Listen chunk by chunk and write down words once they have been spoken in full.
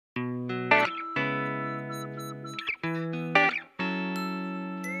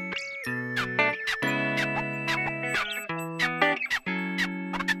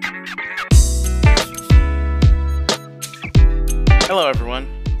Hello, everyone.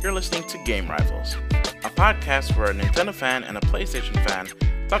 You're listening to Game Rivals, a podcast where a Nintendo fan and a PlayStation fan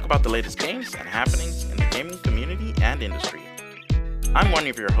talk about the latest games and happenings in the gaming community and industry. I'm one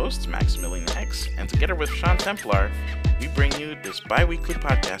of your hosts, Maximilian X, and together with Sean Templar, we bring you this bi-weekly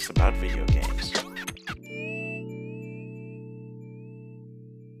podcast about video games.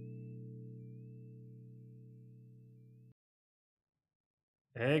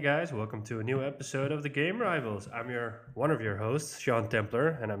 Hey guys, welcome to a new episode of the Game Rivals. I'm one of your hosts, Sean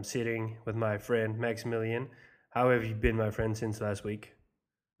Templar, and I'm sitting with my friend Maximilian. How have you been, my friend, since last week?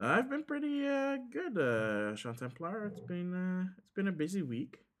 I've been pretty good, Sean Templar. It's been a busy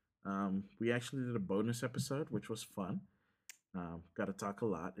week. We actually did a bonus episode, which was fun. Got to talk a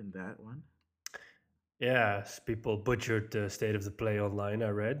lot in that one. Yes, people butchered the state of the play online. I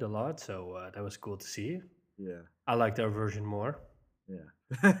read a lot, so that was cool to see. Yeah, I liked our version more. yeah.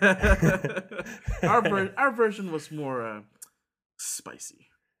 Our version was more spicy.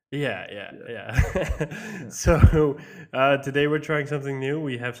 Yeah, yeah, Yeah, yeah. yeah, So today we're trying something new.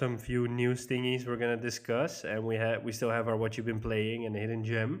 We have some few news thingies we're gonna discuss, and we still have our what you've been playing and hidden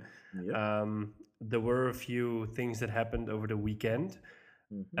gem. yep. There were a few things that happened over the weekend.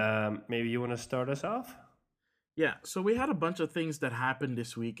 hmm Maybe you want to start us off? Yeah, so we had a bunch of things that happened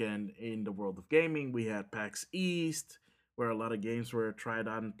this weekend in the world of gaming. We had PAX East, where a lot of games were tried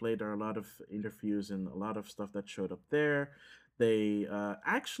out and played. There are a lot of interviews and a lot of stuff that showed up there. They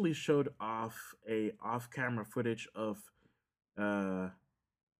actually showed off a off-camera footage of uh,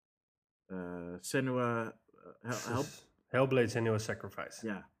 Senua. Help, Hellblade: Senua's Sacrifice.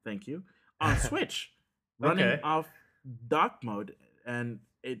 yeah, thank you. On Switch, running Okay. off dock mode, and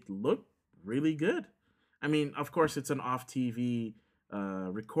it looked really good. I mean, of course, it's an off TV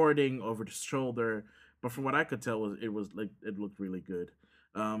recording over the shoulder, but from what I could tell, it looked really good.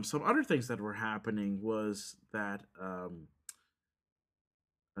 Some other things that were happening was that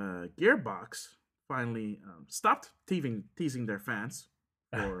Gearbox finally stopped teasing their fans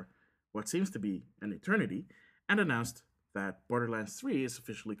for what seems to be an eternity, and announced that Borderlands 3 is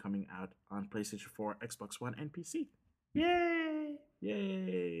officially coming out on PlayStation 4, Xbox One, and PC. Yay!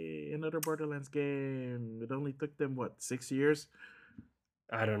 Yay! Another Borderlands game. It only took them, what, 6 years?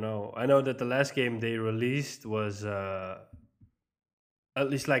 I don't know. I know that the last game they released was at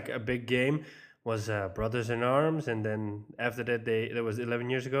least like a big game was Brothers in Arms, and then after that that was 11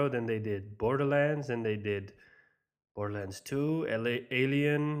 years ago. Then they did Borderlands, and they did Borderlands 2,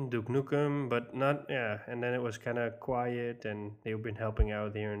 Alien, Duke Nukem, but not yeah. And then it was kind of quiet, and they've been helping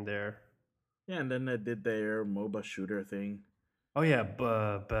out here and there. Yeah, and then they did their MOBA shooter thing. Oh yeah,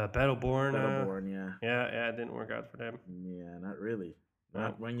 Battleborn. Battleborn, yeah. Yeah, it didn't work out for them. Yeah, not really. No.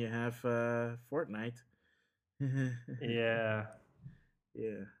 Not when you have Fortnite. Yeah,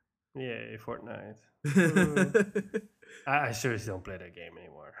 Yeah. yeah, Fortnite. Ooh. I seriously don't play that game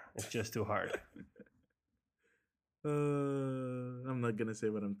anymore. It's just too hard. I'm not gonna say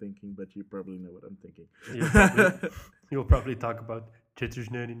what I'm thinking, but you probably know what I'm thinking. You'll probably you'll probably talk about Tetris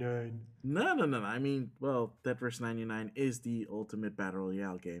 99. No. I mean, well, Tetris 99 is the ultimate battle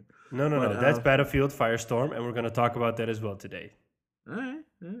royale game. No, no, But no. That's Battlefield Firestorm, and we're gonna talk about that as well today. all right,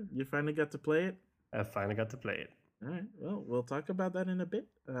 you finally got to play it. I finally got to play it. All right, well, we'll talk about that in a bit.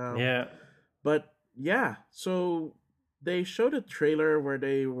 Yeah, But yeah, so they showed a trailer where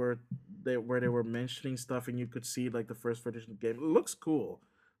they were mentioning stuff, and you could see like the first footage of the game. It looks cool,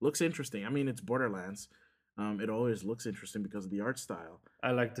 looks interesting. I mean, it's Borderlands. It always looks interesting because of the art style.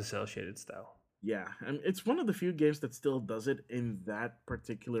 I like the cell shaded style. Yeah, and it's one of the few games that still does it in that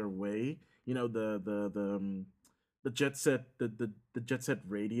particular way. You know, the jet set the jet set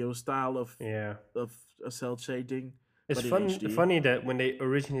radio style Yeah, of a cell shading, it's but in fun. HD. Funny that when they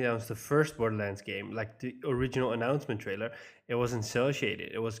originally announced the first Borderlands game, like the original announcement trailer, it wasn't cell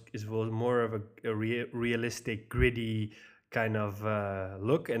shaded. It was more of a realistic, gritty kind of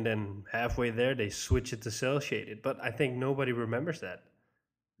look, and then halfway there they switch it to cell shaded. But I think nobody remembers that.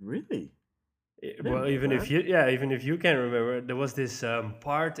 Really, I didn't Well, know that. even if you can remember, there was this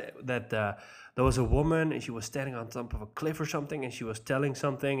part that there was a woman and she was standing on top of a cliff or something, and she was telling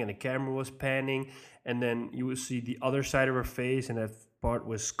something, and the camera was panning, and then you would see the other side of her face, and that part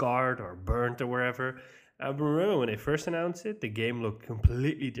was scarred or burnt or wherever. I remember when they first announced it, the game looked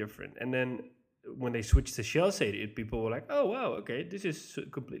completely different, and then when they switched to shell shaded, people were like, "Oh wow, okay, this is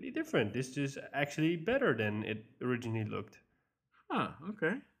completely different. This is actually better than it originally looked." Huh.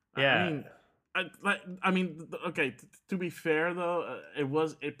 Okay. I Yeah, mean, okay. To be fair, though,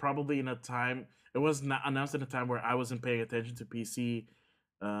 it probably in a time it was not announced in a time where I wasn't paying attention to PC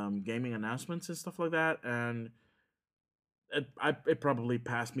gaming announcements and stuff like that, and it probably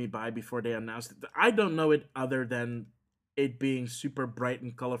passed me by before they announced it. I don't know it other than it being super bright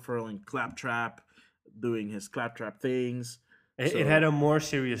and colorful and Claptrap doing his Claptrap things. It had So a more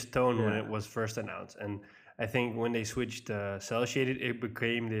serious tone when it yeah, was first announced, and I think when they switched cell shaded, it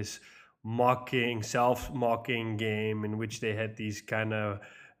became this mocking, self-mocking game in which they had these kind of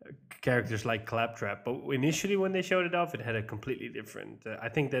characters like Claptrap. But initially, when they showed it off, it had a completely different. I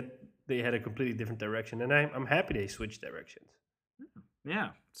think that they had a completely different direction, and I'm happy they switched directions. yeah,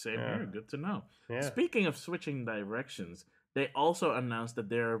 same Yeah, here. Good to know. yeah. Speaking of switching directions, they also announced that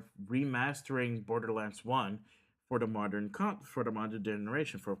they're remastering Borderlands 1 for the for the modern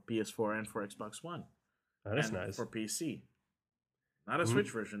generation for PS4 and for Xbox One Oh, that's and nice. for PC. Not a Switch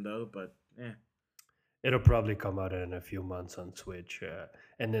Mm, version though, but yeah. It'll probably come out in a few months on Switch,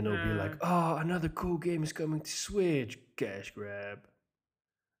 and then it'll be Uh, like, oh, another cool game is coming to Switch. Cash grab.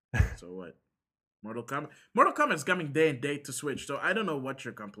 so what? Mortal Kombat is coming day and date to Switch, so I don't know what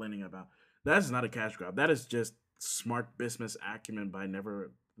you're complaining about. That's not a cash grab. That is just smart business acumen by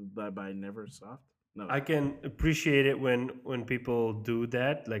Neversoft. No. I can appreciate it when people do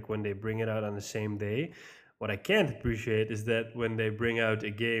that, like when they bring it out on the same day. What I can't appreciate is that when they bring out a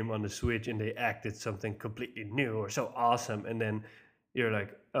game on the Switch and they act it's something completely new or so awesome, and then you're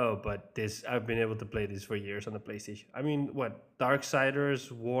like, oh, but this I've been able to play this for years on the PlayStation. I mean, what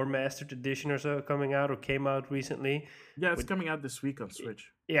Darksiders War Mastered Edition or so coming out or came out recently? Yeah, it's With coming out this week on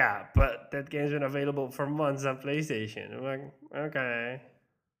Switch. yeah, but that game's been available for months on PlayStation. I'm like, okay.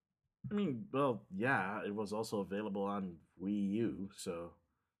 I mean, well, yeah, it was also available on Wii U, so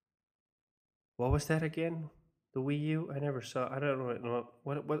What was that again? The Wii U? I never saw. I don't know.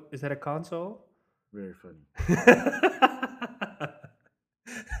 What is that a console? very funny.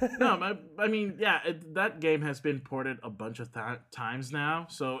 No, I mean, yeah, that game has been ported a bunch of times now,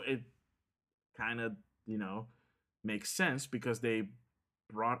 so it kind of, you know, makes sense because they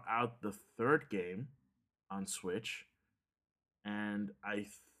brought out the third game on Switch, and I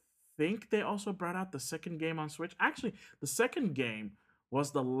think they also brought out the second game on Switch. Actually, the second game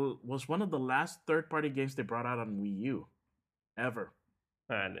was one of the last third-party games they brought out on Wii U ever,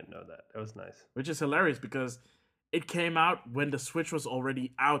 I didn't know that. That was nice. which is hilarious because it came out when the Switch was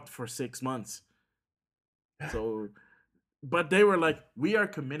already out for 6 months. So, but they were like, "We are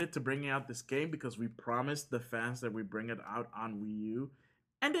committed to bringing out this game because we promised the fans that we bring it out on Wii U,"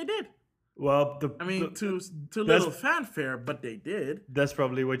 and they did. Well, I mean, too that's little fanfare, but they did. that's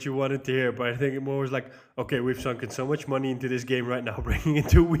probably what you wanted to hear. But I think it more was like, okay, we've sunken so much money into this game right now, bringing it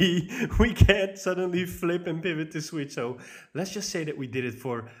to Wii, we can't suddenly flip and pivot to Switch. So let's just say that we did it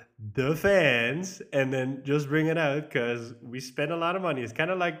for the fans, and then just bring it out because we spent a lot of money. It's kind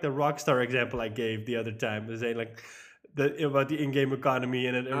of like the Rockstar example I gave the other time, saying like about the in-game economy,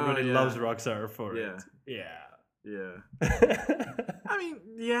 and then Oh everybody loves yeah, Rockstar for it. yeah, Yeah. yeah. I mean,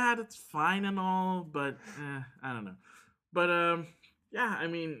 yeah, that's fine and all, but I don't know. But yeah, I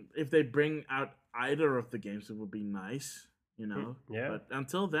mean, if they bring out either of the games, it would be nice, you know. Yeah. But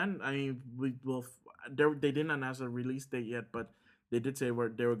until then, I mean, we will. They didn't announce a release date yet, but they did say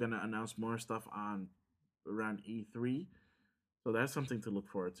they were gonna announce more stuff on around E3. So that's something to look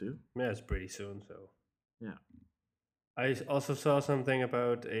forward to. Yeah, it's pretty soon. So Yeah. also saw something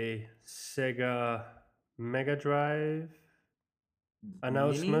about a Sega Mega Drive Mini.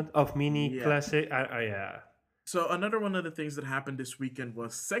 announcement of Mini Yeah. Classic. Yeah. So another one of the things that happened this weekend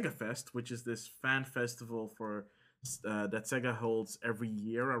was Sega Fest, which is this fan festival for that Sega holds every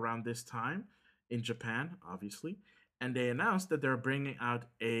year around this time in Japan, obviously. And they announced that they're bringing out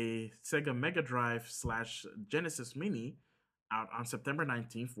a Sega Mega Drive slash Genesis Mini out on September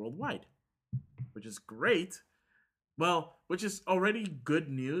 19th worldwide, which is great. Well, which is already good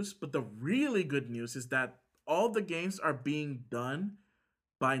news, but the really good news is that all the games are being done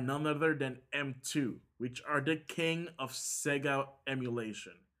by none other than M2, which are the king of Sega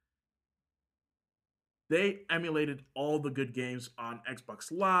emulation. They emulated all the good games on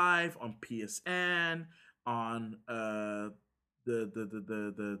Xbox Live, on PSN, on the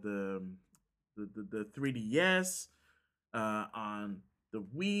 3DS, on the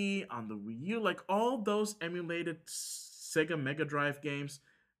Wii, on the Wii U. Like all those emulated Sega Mega Drive games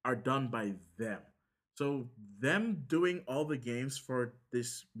are done by them. So them doing all the games for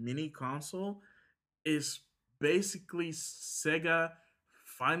this mini console is basically Sega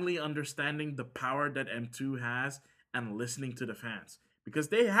finally understanding the power that M2 has and listening to the fans. Because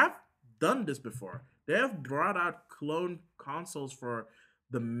they have done this before. They have brought out clone consoles for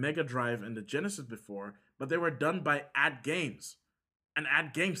the Mega Drive and the Genesis before, but they were done by Ad Games. And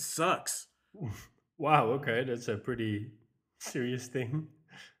Ad Games sucks. Wow. Okay, that's a pretty serious thing.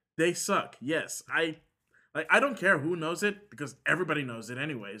 They suck. Yes. I don't care who knows it because everybody knows it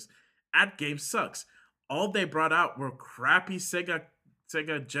anyways. Ad Games sucks. all they brought out were crappy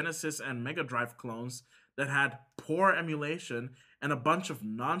Sega Genesis and Mega Drive clones that had poor emulation and a bunch of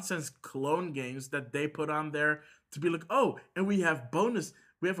nonsense clone games that they put on there to be like, oh, and we have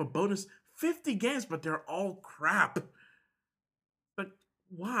a bonus 50 games, but they're all crap. Like,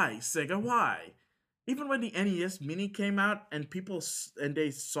 why, Sega? Why? Even when the NES Mini came out and and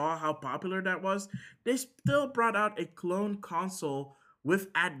they saw how popular that was, they still brought out a clone console with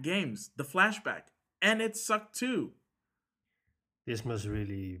ad games, the Flashback, and it sucked too. This must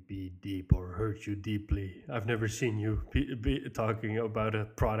really be deep or hurt you deeply. I've never seen you be talking about a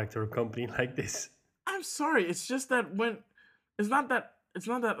product or a company like this. I'm sorry, it's just that when it's not that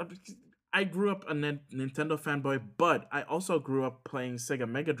I grew up a Nintendo fanboy, but I also grew up playing Sega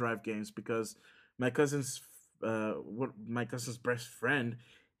Mega Drive games because my cousin's my cousin's best friend,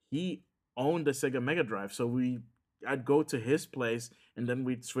 he owned a Sega Mega Drive, so we I'd go to his place and then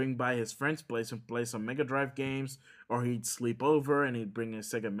we'd swing by his friend's place and play some Mega Drive games, or he'd sleep over and he'd bring a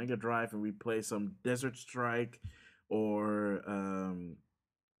Sega Mega Drive and we'd play some Desert Strike, or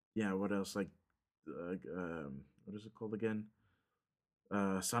yeah, what else, like what is it called again?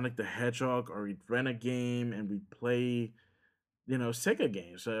 Sonic the Hedgehog, or we'd rent a game and we'd play, Sega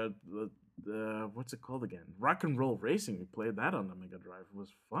games. What's it called again? Rock and Roll Racing. We played that on the Mega Drive. It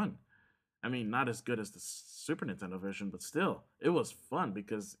was fun. I mean, not as good as the Super Nintendo version, but still, it was fun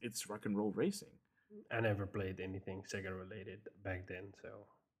because it's rock and roll racing. I never played anything Sega related back then, so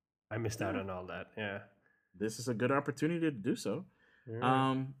I missed out Yeah, on all that. Yeah. this is a good opportunity to do so.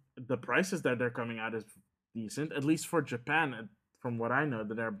 Yeah. The prices that they're coming out is decent, at least for Japan. From what I know,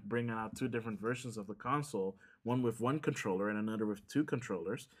 that they're bringing out two different versions of the console, one with one controller and another with two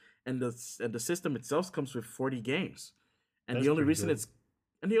controllers, and the system itself comes with 40 games. And That's the only pretty reason good. it's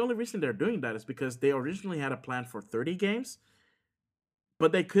and the only reason they're doing that is because they originally had a plan for 30 games,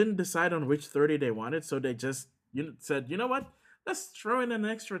 but they couldn't decide on which 30 they wanted, so they just said, you know what? Let's throw in an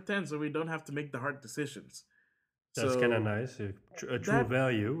extra 10 so we don't have to make the hard decisions. That's kind of So nice. A true that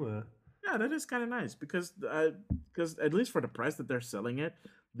value. yeah, that is kind of nice because at least for the price that they're selling it,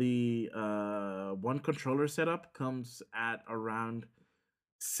 the one controller setup comes at around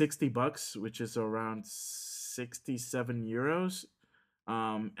 $60, which is around 67 euros.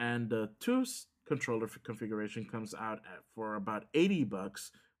 And the controller configuration comes out for about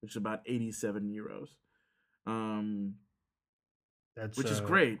 $80, which is about 87 euros. Um, That's which is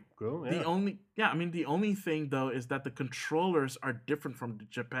great. cool. The Yeah. only yeah, I mean the only thing though is that the controllers are different from the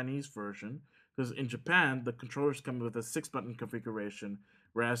Japanese version, because in Japan the controllers come with a 6 button configuration,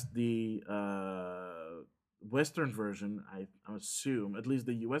 whereas the Western version, I assume, at least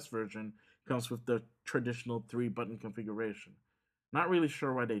the US version, comes with the traditional 3 button configuration. Not really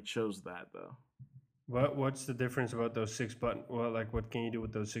sure why they chose that though. What's the difference about those 6 button? Well, like what can you do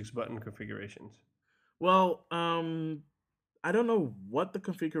with those 6 button configurations? Well, I don't know what the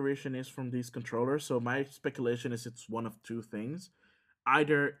configuration is from these controllers, so my speculation is it's one of two things.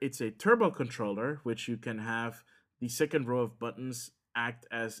 Either it's a turbo controller, which you can have the second row of buttons act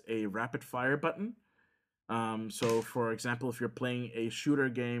as a rapid fire button. So, for example, if you're playing a shooter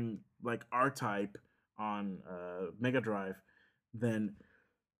game like R Type on Mega Drive, then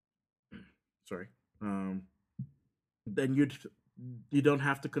sorry, um, then you don't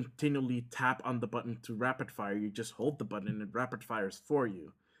have to continually tap on the button to rapid fire. You just hold the button and it rapid fires for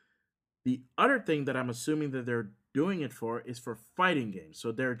you. The other thing that I'm assuming that they're doing it for is for fighting games.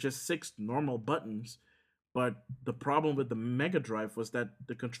 So there are just 6 normal buttons, but the problem with the Mega Drive was that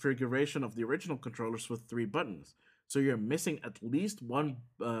the configuration of the original controllers was 3 buttons. So you're missing at least one.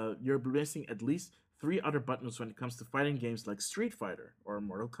 You're missing at least 3 other buttons when it comes to fighting games like Street Fighter or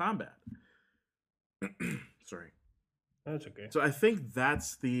Mortal Kombat. Sorry. That's okay. So I think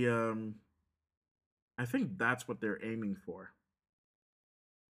that's the. I think that's what they're aiming for.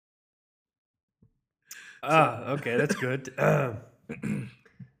 So Okay, that's good.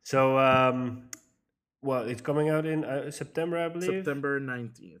 So, well, it's coming out in September, I believe. September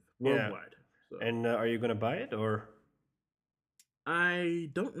 19th Yeah. worldwide. So And are you gonna buy it or? I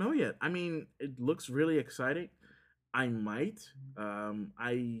don't know yet. I mean, it looks really exciting. I might.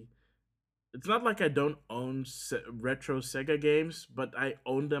 I. It's not like I don't own retro Sega games, but I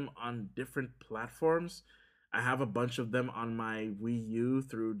own them on different platforms. I have a bunch of them on my Wii U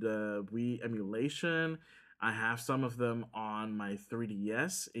through the Wii emulation. I have some of them on my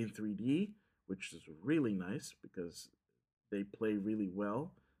 3DS in 3D, which is really nice because they play really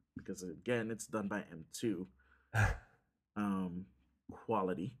well. Because again, it's done by M2 um,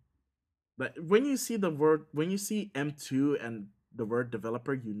 quality. But when you see M2 and the word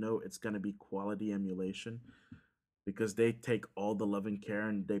developer, you know it's gonna be quality emulation because they take all the love and care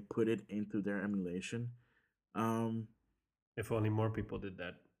and they put it into their emulation. Um, If only more people did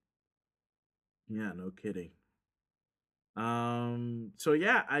that. yeah, no kidding. So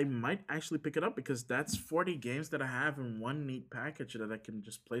yeah, I might actually pick it up because that's 40 games that I have in one neat package that I can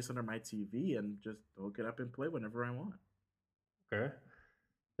just place under my TV and just hook it up and play whenever I want. Okay,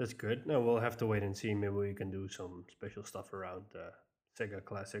 that's good. No, we'll have to wait and see. Maybe we can do some special stuff around Sega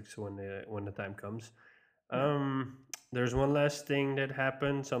Classics when the time comes. Yeah. Um, there's one last thing that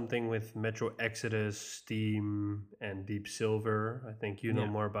happened. Something with Metro Exodus, Steam, and Deep Silver. I think you know Yeah.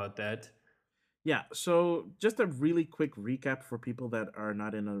 more about that. Yeah, so just a really quick recap for people that are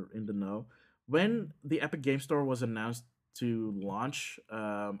not in the know. When the Epic Game Store was announced to launch,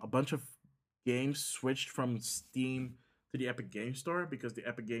 a bunch of games switched from Steam to the Epic Game Store because the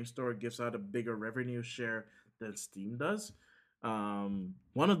Epic Game Store gives out a bigger revenue share than Steam does.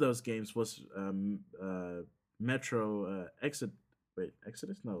 One of those games was Metro Exit. Wait,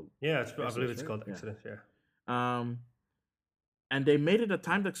 Exodus? No, Yeah, I believe Exodus, it's right? called Yeah. Exodus. Yeah. Um, and they made it a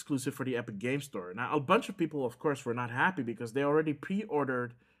timed exclusive for the Epic Game Store. Now, a bunch of people, of course, were not happy because they already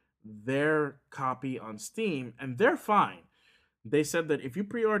pre-ordered their copy on Steam, and they're fine. They said that if you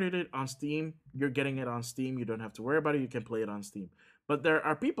pre-ordered it on Steam, you're getting it on Steam. You don't have to worry about it. You can play it on Steam. But there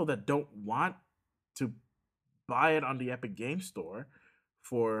are people that don't want to buy it on the Epic Game Store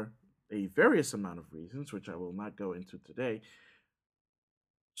for a various amount of reasons, which I will not go into today.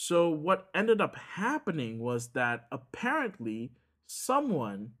 So what ended up happening was that apparently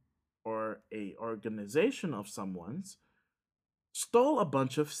someone or a organization of someone's stole a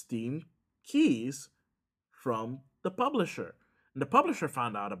bunch of Steam keys from the publisher. And the publisher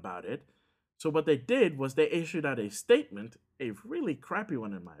found out about it. So what they did was they issued out a statement, a really crappy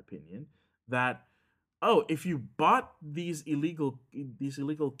one in my opinion, that oh, if you bought these illegal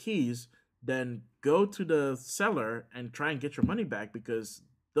keys, then go to the seller and try and get your money back because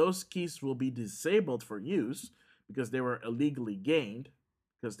those keys will be disabled for use because they were illegally gained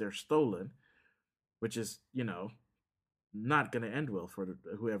because they're stolen, which is, not going to end well for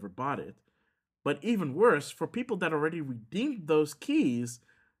whoever bought it. But even worse, for people that already redeemed those keys,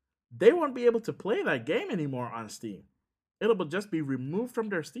 they won't be able to play that game anymore on Steam. It'll just be removed from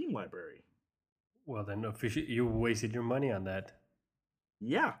their Steam library. Well, then officially, you wasted your money on that.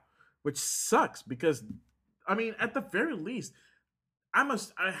 Yeah, which sucks because, I mean, at the very least, I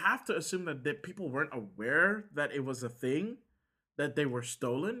have to assume that people weren't aware that it was a thing, that they were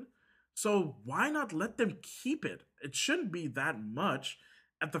stolen. So why not let them keep it? It shouldn't be that much.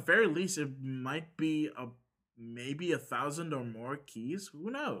 At the very least, it might be maybe 1,000 or more keys. Who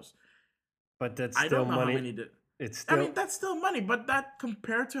knows? But that's I still don't know how money. many did. It's I still, mean, that's still money, but that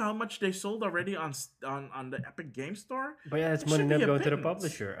compared to how much they sold already on the Epic Game Store, but yeah, it's it money should be not a going to the pittance.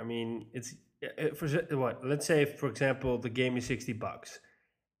 publisher. I mean, it's what? Let's say, for example, the game is $60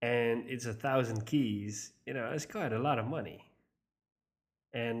 and it's 1,000 keys. It's quite a lot of money.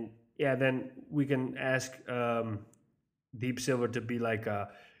 And yeah, then we can ask Deep Silver to be like a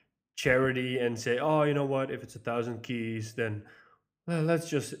charity and say, oh, you know what? If it's 1,000 keys, then let's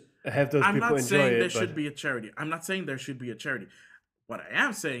just have those I'm people not enjoy saying there it. should But be a charity. I'm not saying there should be a charity. What I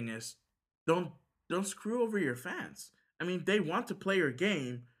am saying is don't don't screw over your fans. I mean, they want to play your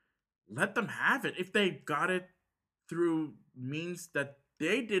game. Let them have it. If they got it through means that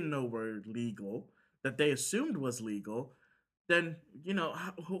they didn't know were legal, that they assumed was legal, then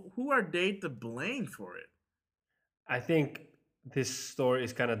who are they to blame for it? I think this story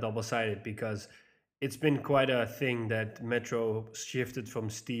is kind of double sided because it's been quite a thing that Metro shifted from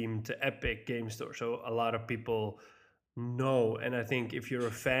Steam to Epic Game Store. So a lot of people know. And I think if you're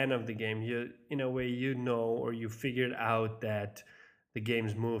a fan of the game, in a way, or you figured out that the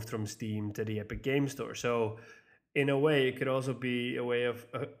game's moved from Steam to the Epic Game Store. So in a way, it could also be a way of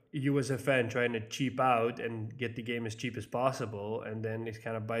you as a fan trying to cheap out and get the game as cheap as possible. And then it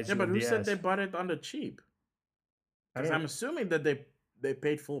kind of bites Yeah, you but in who the said they ass. bought it on the cheap? I Because don't I'm assuming that they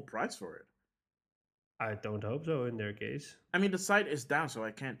paid full price for it. I don't hope so in their case. I mean, the site is down, so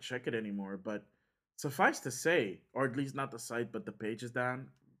I can't check it anymore. But suffice to say, or at least not the site, but the page is down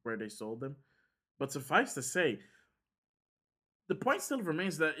where they sold them. But suffice to say, the point still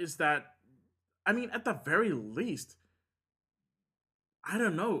remains that is that I mean, at the very least, I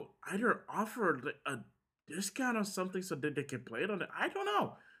don't know, either offer a discount or something so that they can play it on it. I don't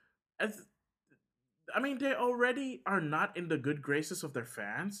know. As- I mean, they already are not in the good graces of their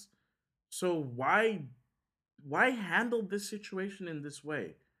fans, so why handle this situation in this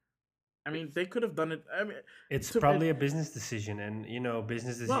way? I mean, they could have done it. I mean, It's to it, probably a business decision, and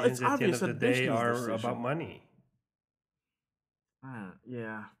business well, it's decisions at the end obvious of a the day business are about decision. money.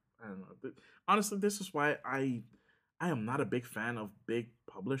 Yeah, I don't know. Honestly, this is why I am not a big fan of big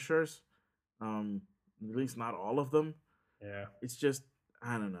publishers. Um, at least not all of them. Yeah. It's just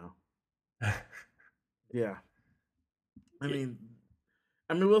I don't know. Yeah, I Yeah. mean,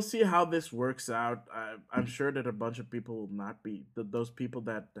 we'll see how this works out. I'm sure that a bunch of people will not be those people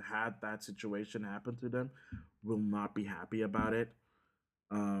that had that situation happen to them will not be happy about it.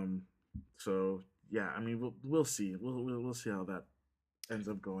 Um, so yeah, I mean, we'll see. We'll see how that ends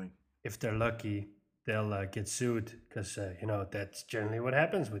up going. If they're lucky, they'll get sued because that's generally what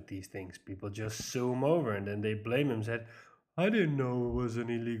happens with these things. People just sue them over and then they blame him. Said, "I didn't know it was an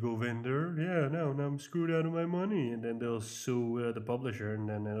illegal vendor. Yeah, now I'm screwed out of my money." And then they'll sue the publisher, and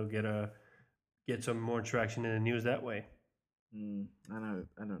then it'll get some more traction in the news that way. I know.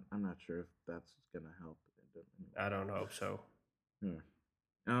 I don't. I'm not sure if that's gonna help. I don't hope so. Yeah.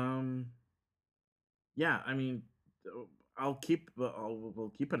 Um. Yeah. I mean, we'll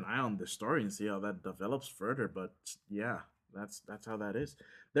keep an eye on the story and see how that develops further. But yeah, that's how that is.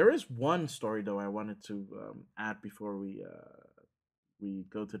 There is one story though I wanted to add before we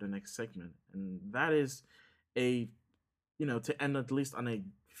go to the next segment, and that is a to end at least on a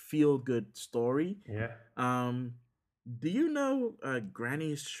feel good story. Yeah. Um, do you know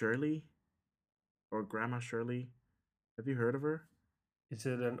Granny Shirley or Grandma Shirley? Have you heard of her? Is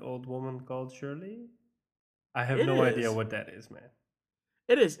it an old woman called Shirley? I have It no idea is. what that is, man.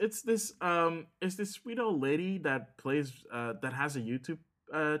 It is. It's this sweet old lady that plays that has a YouTube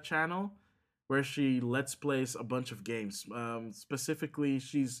channel where she lets plays a bunch of games. Specifically,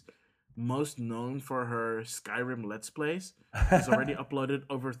 she's most known for her Skyrim let's plays. She's already uploaded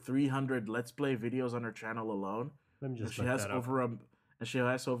over 300 let's play videos on her channel alone, Let me and just look that up. she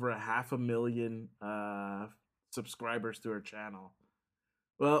has over a half a million subscribers to her channel.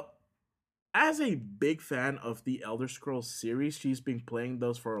 Well, as a big fan of the Elder Scrolls series, she's been playing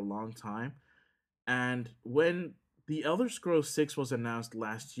those for a long time. And when the Elder Scrolls 6 was announced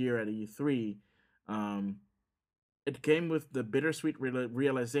last year at E3, um, it came with the bittersweet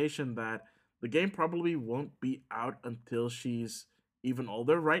realization that the game probably won't be out until she's even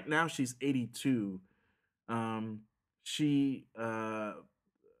older. Right now, she's 82. Um, she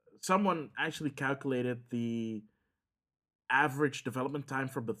Someone actually calculated the average development time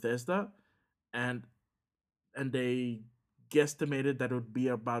for Bethesda, and they guesstimated that it would be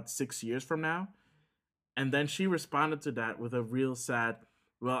about 6 years from now. And then she responded to that with a real sad,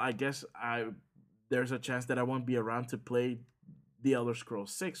 well, I guess I there's a chance that I won't be around to play the Elder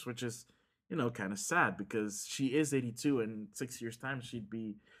Scrolls 6, which is, kind of sad because she is 82 and 6 years time she'd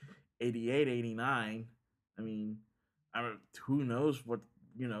be 88, 89. I mean, who knows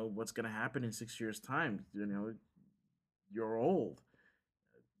what's going to happen in 6 years time, you're old.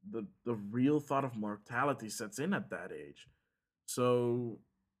 The real thought of mortality sets in at that age. So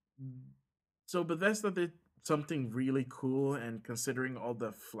Bethesda did something really cool, and considering all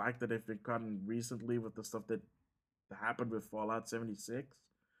the flack that they've gotten recently with the stuff that happened with Fallout 76,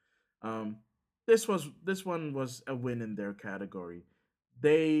 um, this one was a win in their category.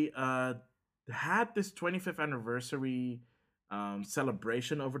 They had this 25th anniversary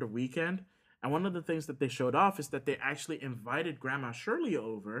celebration over the weekend, and one of the things that they showed off is that they actually invited Grandma Shirley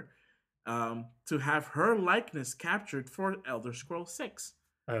over to have her likeness captured for Elder Scrolls 6.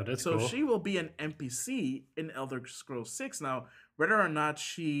 Oh, that's So cool. she will be an NPC in Elder Scrolls 6. Now, whether or not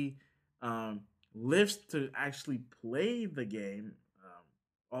she lives to actually play the game,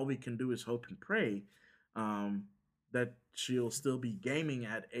 all we can do is hope and pray um, that she'll still be gaming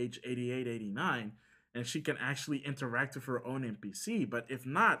at age 88, 89, and she can actually interact with her own NPC. But if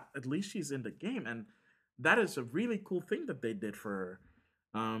not, at least she's in the game. And that is a really cool thing that they did for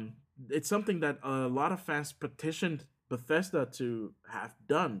her. It's something that a lot of fans petitioned Bethesda to have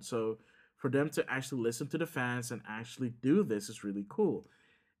done. So for them to actually listen to the fans and actually do this is really cool.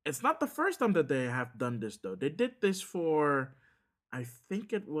 It's not the first time that they have done this though. They did this for, I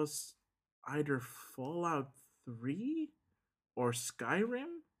think it was either Fallout 3 or Skyrim.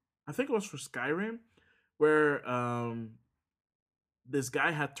 I think it was for Skyrim, where this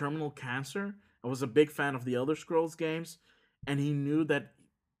guy had terminal cancer and was a big fan of the Elder Scrolls games, and he knew that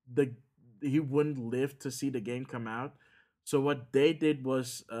the he wouldn't live to see the game come out. So what they did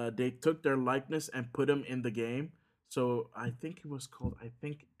was they took their likeness and put him in the game. So I think it was called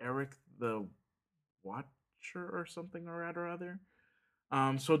Eric the Watcher or something or other.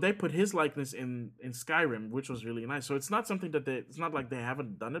 So they put his likeness in Skyrim, which was really nice. So it's not something that it's not like they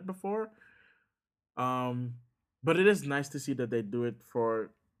haven't done it before. Um, but it is nice to see that they do it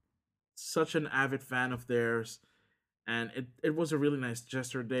for such an avid fan of theirs, and it was a really nice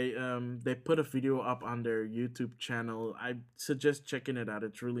gesture. They put a video up on their YouTube channel. I suggest checking it out.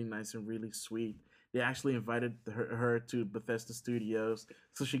 It's really nice and really sweet. They actually invited her to Bethesda Studios,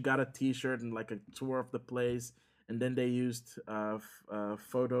 so she got a T-shirt and like a tour of the place. And then they used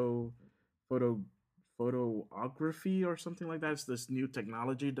photo photography or something like that. It's this new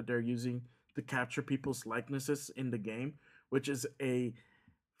technology that they're using to capture people's likenesses in the game, which is a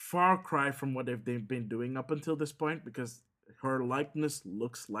far cry from what they've been doing up until this point because her likeness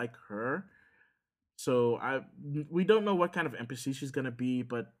looks like her. So we don't know what kind of NPC she's gonna be,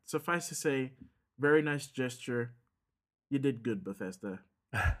 but suffice to say, very nice gesture. You did good, Bethesda.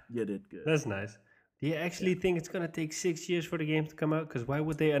 You did good. That's nice. Do you Yeah, actually think it's gonna take 6 years for the game to come out? Because why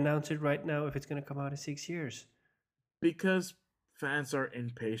would they announce it right now if it's gonna come out in 6 years? because fans are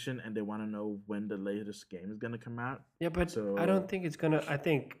impatient and they want to know when the latest game is gonna come out. Yeah, but I So don't think it's gonna. I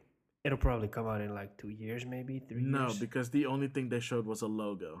think it'll probably come out in like 2 years, maybe three no, years. because the only thing they showed was a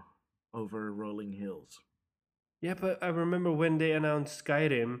logo over rolling hills. Yeah, but I remember when they announced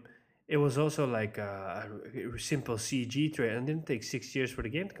Skyrim, it was also like a simple CG trailer, and it didn't take 6 years for the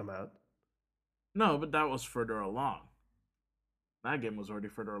game to come out. No, but that was further along. That game was already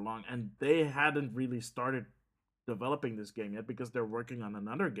further along, and they hadn't really started developing this game yet because they're working on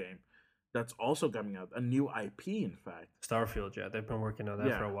another game that's also coming out, a new IP, in fact. Starfield, yeah, they've been working on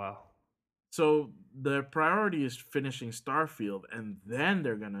that for Yeah. a while. So the priority is finishing Starfield, and then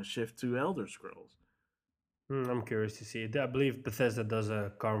they're gonna shift to Elder Scrolls. I'm curious to see it. I believe Bethesda does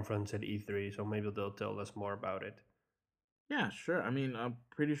a conference at E3, so maybe they'll tell us more about it. Yeah, sure. I mean, I'm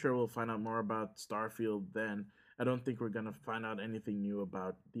pretty sure we'll find out more about Starfield then. I don't think we're gonna find out anything new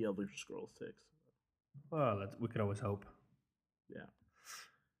about the Elder Scrolls 6. Well, we can always hope. Yeah.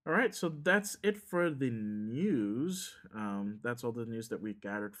 All right, so that's it for the news. That's all the news that we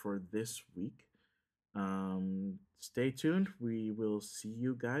gathered for this week. Stay tuned. We will see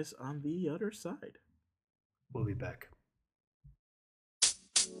you guys on the other side. We'll be back.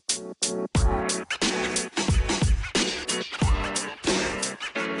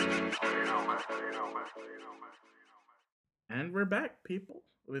 And we're back, people,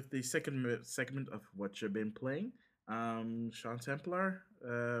 with the second segment of what you've been playing. Sean Templar,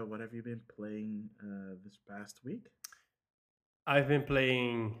 what have you been playing this past week? I've been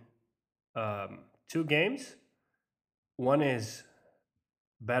playing two games. One is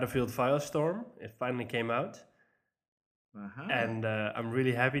Battlefield Firestorm. It finally came out, and I'm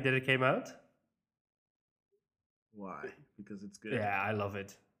really happy that it came out. Why? Because it's good. Yeah, I love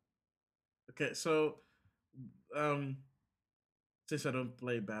it. Okay, so um, since I don't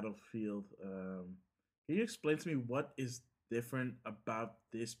play Battlefield, can you explain to me what is different about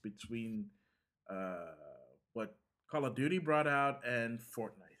this between uh, what Call of Duty brought out and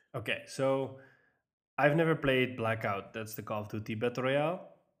Fortnite? Okay, so I've never played Blackout. That's the Call of Duty Battle Royale.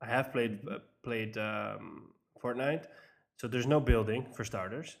 I have Mm-hmm. played Fortnite. So there's no building for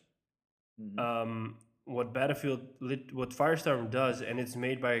starters. Mm-hmm. What what Firestorm does, and it's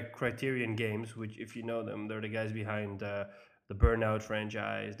made by Criterion Games, which, if you know them, they're the guys behind the Burnout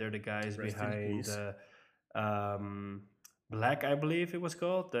franchise. They're the guys Rest in behind peace. um, Black, I believe it was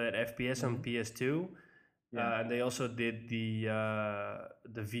called, that FPS on Mm-hmm. PS2. Yeah. And they also did the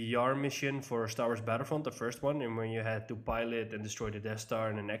VR mission for Star Wars Battlefront, the first one, and when you had to pilot and destroy the Death Star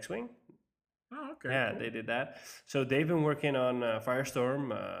in an X-wing. Oh, okay, Yeah, cool. they did that. So they've been working on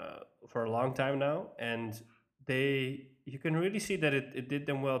Firestorm for a long time now, and you can really see that it did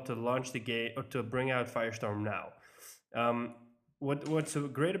them well to launch the game or to bring out Firestorm now. Um, what's so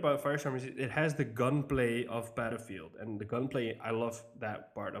great about Firestorm is it has the gunplay of Battlefield, and the gunplay, I love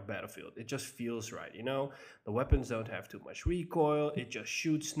that part of Battlefield. It just feels right, you know. The weapons don't have too much recoil. It just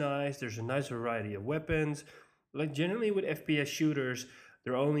shoots nice. There's a nice variety of weapons. Like generally with FPS shooters,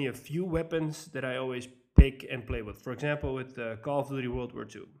 there are only a few weapons that I always pick and play with. For example, with Call of Duty World War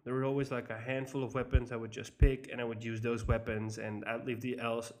II, there were always like a handful of weapons I would just pick, and I would use those weapons, and I'd leave the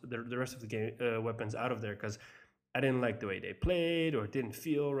rest of the game weapons out of there because I didn't like the way they played, or it didn't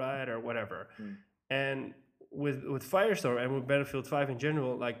feel right, or whatever. Mm. And with Firestorm and with Battlefield 5 in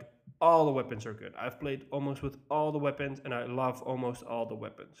general, like all the weapons are good. I've played almost with all the weapons, and I love almost all the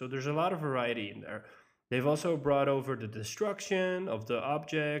weapons. So there's a lot of variety in there. They've also brought over the destruction of the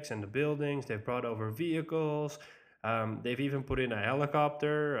objects and the buildings. They've brought over vehicles. They've even put in a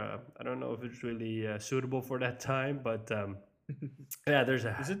helicopter. I don't know if it's really suitable for that time, but yeah, there's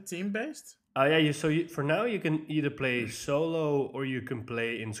Is a. it team based? Yeah, for now you can either play solo or you can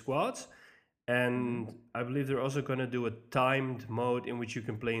play in squads, Mm-hmm. and I believe they're also going to do a timed mode in which you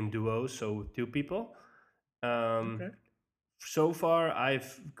can play in duos, so two people. Um, Okay. so far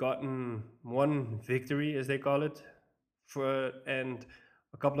I've gotten one victory, as they call it, and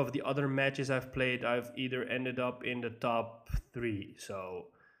a couple of the other matches I've played, I've either ended up in the top three. So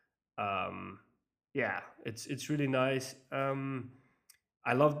um, Yeah, it's really nice.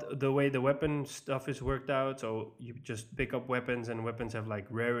 I love the way the weapon stuff is worked out. So you just pick up weapons, and weapons have like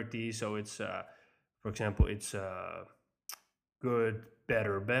rarity. So it's, for example, it's good,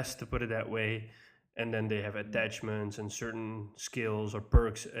 better, best to put it that way. And then they have Mm. attachments and certain skills or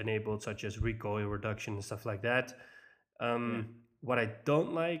perks enabled, such as recoil reduction and stuff like that. Yeah. What I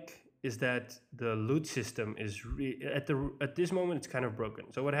don't like is that the loot system is at this moment it's kind of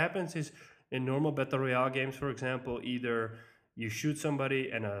broken. So what happens is in normal battle royale games, for example, either you shoot somebody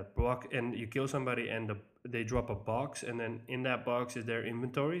and a block, and you kill somebody and they drop a box, and then in that box is their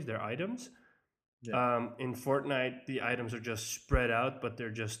inventories, their items. Yeah. In Fortnite, the items are just spread out, but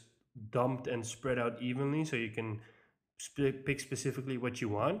they're just dumped and spread out evenly, so you can pick specifically what you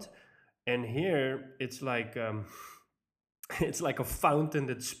want. And here, it's like it's like a fountain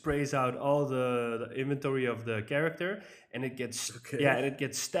that sprays out all the inventory of the character, and it gets, yeah, Okay. and it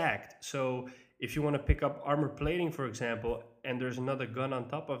gets stacked. So if you want to pick up armor plating, for example, and there's another gun on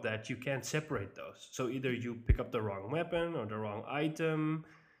top of that, you can't separate those. So either you pick up the wrong weapon or the wrong item.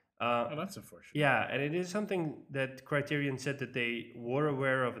 Uh, Oh, that's unfortunate. yeah, and it is something that Criterion said that they were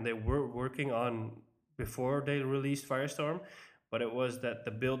aware of and they were working on before they released Firestorm, but it was that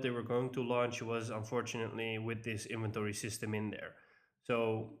the build they were going to launch was unfortunately with this inventory system in there.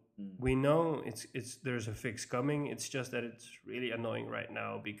 So Mm. we know it's there's a fix coming. It's just that it's really annoying right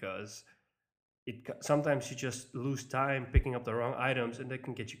now because sometimes you just lose time picking up the wrong items and that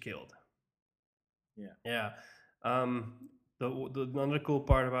can get you killed. Yeah. Yeah. Um, the another cool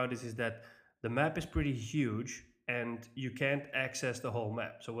part about this is that the map is pretty huge and you can't access the whole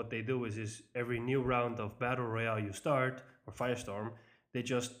map. So what they do is every new round of battle royale you start or Firestorm, they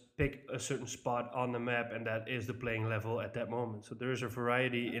just pick a certain spot on the map and that is the playing level at that moment. So there is a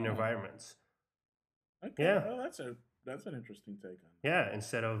variety in Oh, environments. okay. Yeah. Oh, that's an interesting take on Yeah,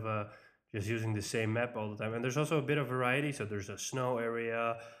 instead of just using the same map all the time. And there's also a bit of variety. So there's a snow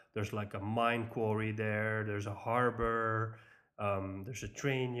area, there's like a mine quarry there, there's a harbor, there's a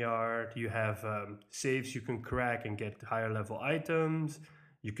train yard. You have saves you can crack and get higher level items.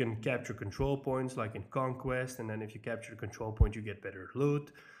 You can it. capture control points like in Conquest, and then if you capture the control point, you get better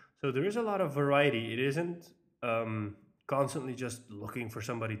loot. So there is a lot of variety. It isn't constantly just looking for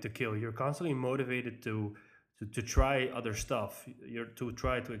somebody to kill. You're constantly motivated to try other stuff. You're to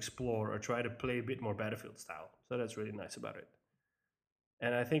try to explore or try to play a bit more Battlefield style. So that's really nice about it.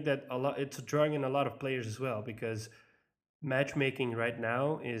 And I think that a lot it's drawing in a lot of players as well because matchmaking right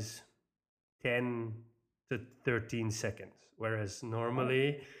now is 10 to 13 seconds, whereas Oh,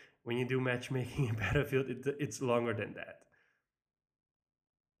 normally when you do matchmaking in Battlefield, it's longer than that.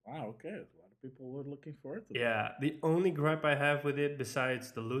 wow. Okay. A lot of people were looking forward to that. Yeah, the only gripe I have with it,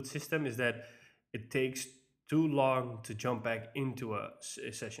 besides the loot system, is that it takes too long to jump back into a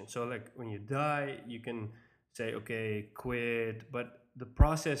session. So, like when you die, you can say, okay, quit, but the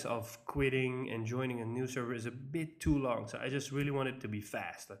process of quitting and joining a new server is a bit too long. So, I just really want it to be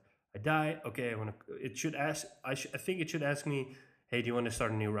fast. Like, I die, okay, I want to. It should ask. I think it should ask me, hey, do you want to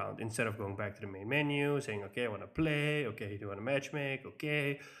start a new round? Instead of going back to the main menu, saying, okay, I want to play. Okay, do you want to matchmake?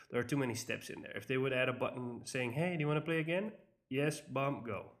 Okay, there are too many steps in there. If they would add a button saying, "Hey, do you want to play again?" Yes, bomb,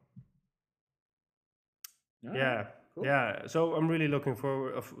 go. All right. Yeah, Cool. yeah. So I'm really looking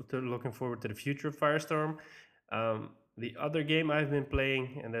forward to the future of Firestorm. The other game I've been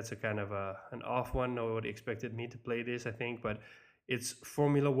playing, and that's a kind of an off one. Nobody expected me to play this, I think, but it's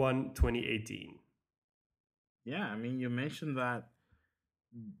Formula One 2018. Yeah. I mean, you mentioned that.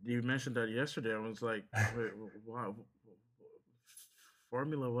 You mentioned that yesterday. I was like, wait, wow.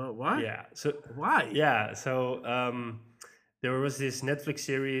 Formula what? What? Yeah. So Why? yeah. So there was this Netflix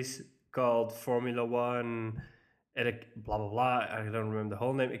series called Formula One, and blah blah blah. I don't remember the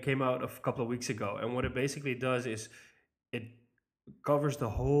whole name. It came out a couple of weeks ago, and what it basically does is it covers the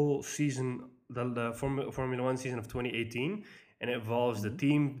whole season, the Formula One season of 2018, and it involves the Hmm.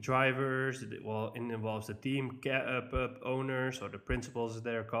 team drivers. Well, it involves the team owners or the principals, as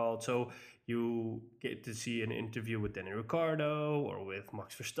they're called. So you get to see an interview with Danny Ricciardo or with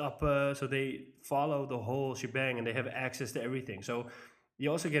Max Verstappen. So they follow the whole shebang and they have access to everything. So you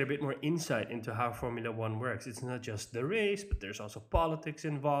also get a bit more insight into how Formula One works. It's not just the race, but there's also politics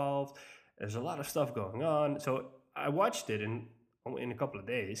involved. There's a lot of stuff going on. So I watched it in a couple of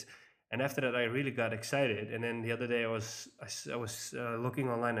days, and after that I really got excited. And then the other day I was looking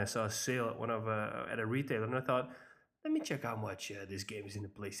online. I saw a sale at at a retailer, and I thought, let me check how much this game is in the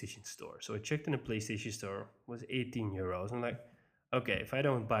PlayStation Store. So I checked in the PlayStation Store. It was 18 euros. I'm like, okay, if I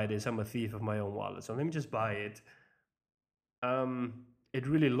don't buy this, I'm a thief of my own wallet. So let me just buy it. It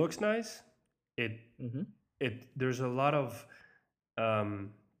really looks nice. It Hmm. it there's a lot of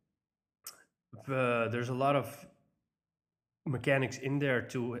um, there's a lot of mechanics in there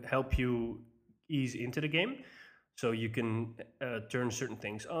to help you ease into the game. So you can turn certain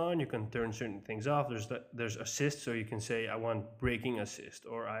things on, you can turn certain things off. There's assist, so you can say I want braking assist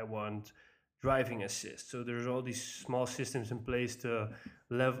or I want driving assist. So there's all these small systems in place to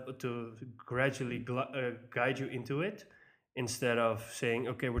gradually guide you into it, instead of saying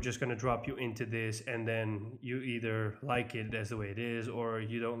okay, we're just going to drop you into this and then you either like it as the way it is or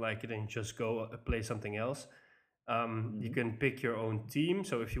you don't like it and just go play something else. You Hmm. can pick your own team.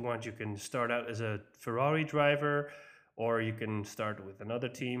 So if you want, you can start out as a Ferrari driver, or you can start with another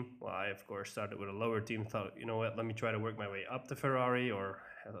team. Well, I of course started with a lower team. Thought, you know what, let me try to work my way up to Ferrari or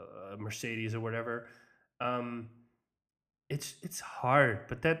Mercedes or whatever. Um, it's hard,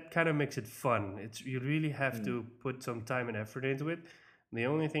 but that kind of makes it fun. It's You really have Mm. to put some time and effort into it. The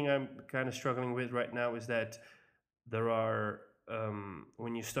only thing I'm kind of struggling with right now is that there are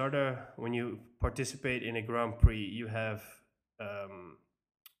when you participate in a Grand Prix, you have um,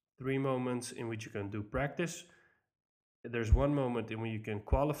 3 moments in which you can do practice. There's one moment in which you can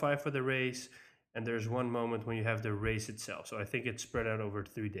qualify for the race, and there's one moment when you have the race itself. So I think it's spread out over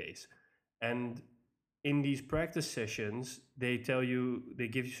 3 days. And in these practice sessions, they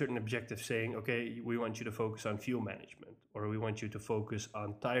give you certain objectives saying, okay, we want you to focus on fuel management, or we want you to focus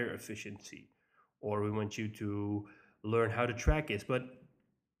on tire efficiency, or we want you to learn how the track is. But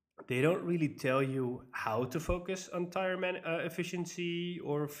they don't really tell you how to focus on efficiency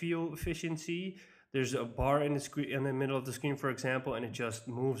or fuel efficiency. There's a bar in the screen in the middle of the screen, for example, and it just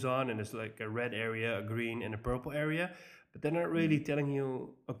moves on, and it's like a red area, a green, and a purple area. But they're not really Mm. telling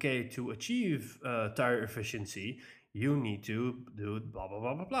you, okay, to achieve tire efficiency, you need to do blah blah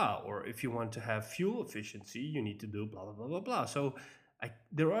blah blah blah, or if you want to have fuel efficiency, you need to do blah blah blah blah blah. So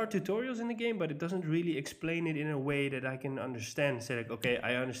there are tutorials in the game, but it doesn't really explain it in a way that I can understand. Say like, okay,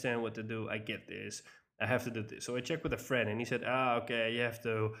 I understand what to do. I get this. I have to do this. So I checked with a friend, and he said, okay, you have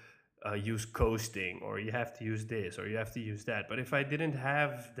to use coasting, or you have to use this, or you have to use that. But if I didn't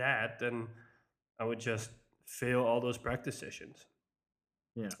have that, then I would just fail all those practice sessions.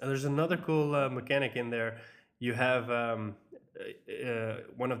 Yeah. And there's another cool mechanic in there. You have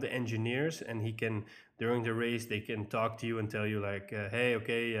one of the engineers, and he can during the race they can talk to you and tell you like, "Hey,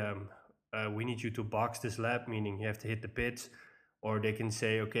 okay, we need you to box this lap," meaning you have to hit the pits, or they can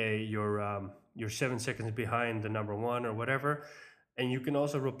say, "Okay, you're 7 seconds behind the number one or whatever," and you can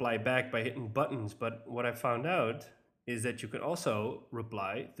also reply back by hitting buttons. But what I found out is that you can also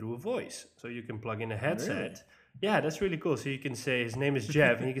reply through a voice, so you can plug in a Really? headset. Yeah, that's really cool. So you can say his name is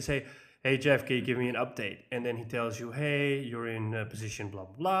Jeff, and you can say, "Hey Jeff, can you give me an update?" And then he tells you, "Hey, you're in position blah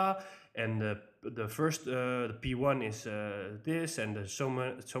blah blah, and the first the P1 is this, and there's so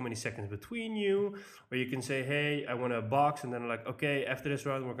many seconds between you." Or you can say, "Hey, I want to box," and then like, "Okay, after this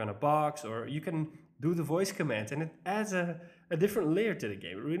round we're gonna box." Or you can do the voice commands, and it adds a different layer to the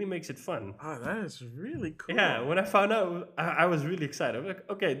game. It really makes it fun. Oh, that is really Yeah, cool. when I found out, I was really excited. I was like,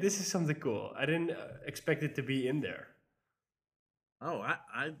 okay, this is something cool. I didn't expect it to be in there. Oh,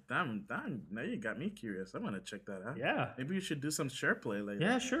 damn, now you got me curious. I'm gonna check that out. Yeah. Maybe you should do some share play Yeah,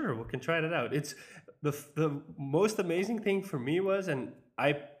 later. sure. We can try that out. It's the most amazing thing for me was, and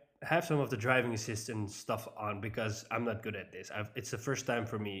I have some of the driving assistant stuff on because I'm not good at this. It's the first time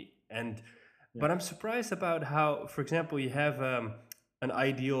for me, and Yeah. but I'm surprised about how, for example, you have an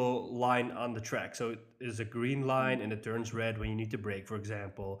ideal line on the track. So it is a green Mm. line and it turns red when you need to brake, for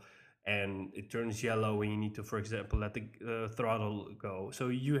example, and it turns yellow when you need to, for example, let the throttle go. So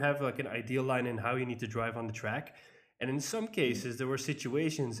you have like an ideal line in how you need to drive on the track, and in some Mm. cases, there were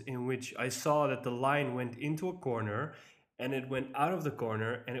situations in which I saw that the line went into a corner and it went out of the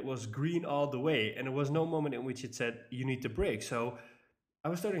corner and it was green all the way. And there was no moment in which it said, you need to brake. So I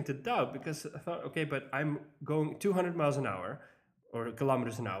was starting to doubt because I thought, okay, but I'm going 200 miles an hour or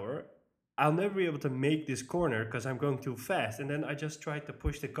kilometers an hour. I'll never be able to make this corner because I'm going too fast. And then I just tried to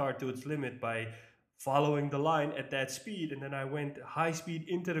push the car to its limit by following the line at that speed. And then I went high speed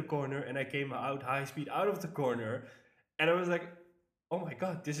into the corner and I came out high speed out of the corner. And I was like, oh my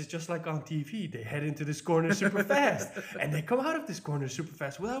God, this is just like on TV. They head into this corner super fast and they come out of this corner super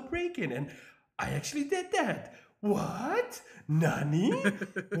fast without braking. And I actually did that. What? Nani?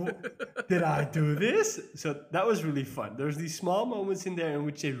 Did I do this? So that was really fun. There's these small moments in there in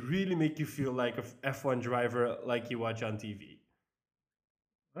which they really make you feel like a F1 driver like you watch on TV.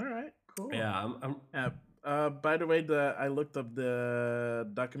 All right, cool. Yeah, I'm Yeah. By the way, the I looked up the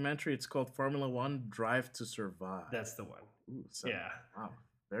documentary. It's called Formula One: Drive to Survive. that's the one. Ooh, so Yeah. wow,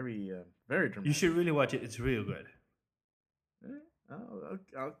 very You should dramatic. really watch it. It's real good. Eh,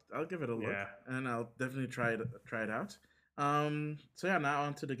 I'll give it a look, Yeah. and I'll definitely try it out. So yeah, now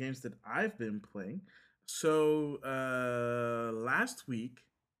on to the games that I've been playing. So last week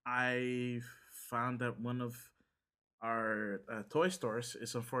I found that one of our toy stores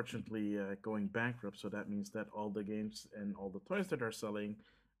is unfortunately going bankrupt. So that means that all the games and all the toys that are selling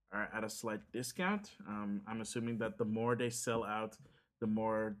are at a slight discount. I'm assuming that the more they sell out, the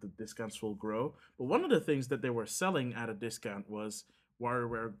more the discounts will grow. But one of the things that they were selling at a discount was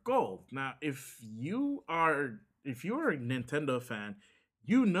WarioWare Gold. Now, if you're a Nintendo fan,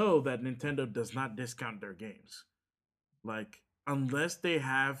 you know that Nintendo does not discount their games. Like unless they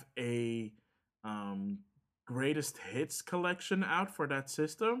have a um, greatest hits collection out for that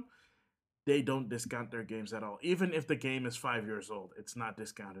system, they don't discount their games at all. Even if the game is 5 years old, it's not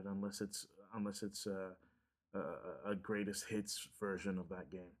discounted unless it's a greatest hits version of that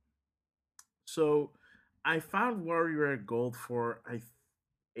game. So I found WarioWare Gold for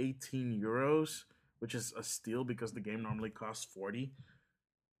 18 euros, which is a steal because the game normally costs 40.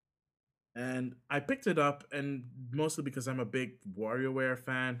 And I picked it up, and mostly because I'm a big WarioWare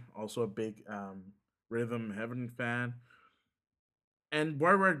fan, also a big Rhythm Heaven fan. And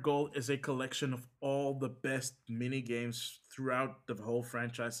WarioWare Gold is a collection of all the best mini games throughout the whole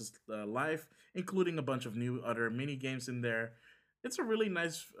franchise's life, including a bunch of new other mini games in there. It's a really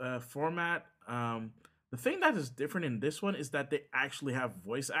nice format. The thing that is different in this one is that they actually have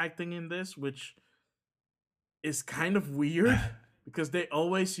voice acting in this, which is kind of weird because they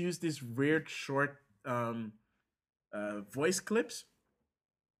always use these weird short voice clips,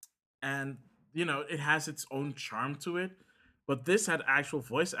 and it has its own charm to it. But this had actual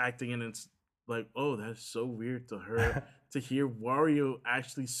voice acting, and it's like, oh, that's so weird to hear Wario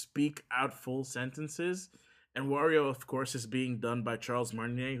actually speak out full sentences. And Wario, of course, is being done by Charles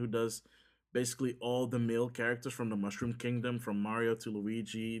Martinet, who does basically all the male characters from the Mushroom Kingdom, from Mario to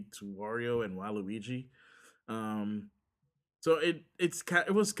Luigi to Wario and Waluigi. Um, so it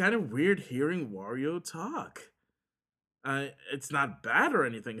was kind of weird hearing Wario talk. It's not bad or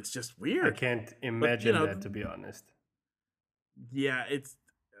anything. It's just I weird. can't But imagine that, to be honest. yeah, it's.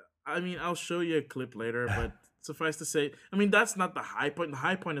 I mean, I'll show you a clip later, but suffice to say, I mean, that's not the high point. The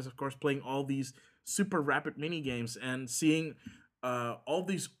high point is, of course, playing all these super rapid mini games and seeing all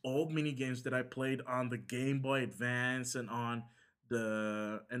these old mini games that I played on the Game Boy Advance and on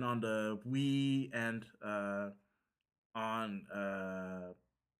the Wii and on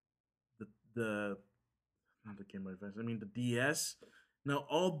the not the Game Boy Advance. I mean the DS. Now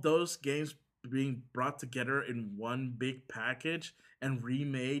all those games being brought together in one big package and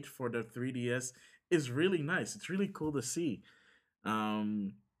remade for the 3DS is really nice. It's really cool to see.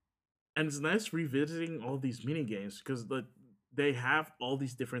 Um, and it's nice revisiting all these mini games because they have all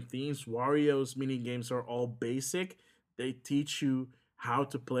these different themes. Wario's mini games are all basic. They teach you how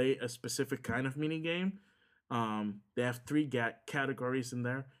to play a specific kind of mini game. They have three categories in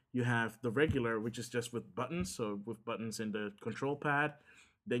there. You have the regular, which is just with buttons, so with buttons in the control pad.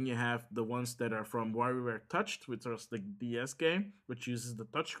 Then you have the ones that are from WarioWare Touched, which is the DS game, which uses the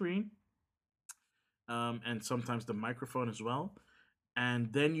touchscreen, and sometimes the microphone as well.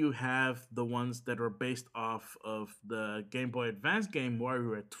 And then you have the ones that are based off of the Game Boy Advance game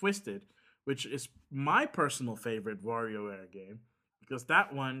WarioWare Twisted, which is my personal favorite WarioWare game because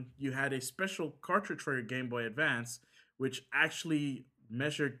that one you had a special cartridge for your Game Boy Advance, which actually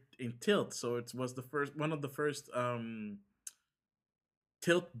measured in tilt. So it was the first one of the first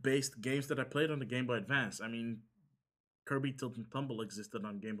tilt based games that I played on the Game Boy Advance. I mean, Kirby Tilt and Tumble existed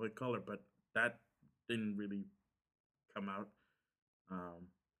on Game Boy Color, but that didn't really come out. Um,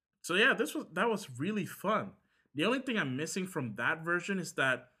 so yeah, that was really fun. The only thing I'm missing from that version is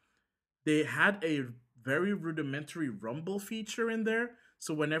that they had a very rudimentary rumble feature in there.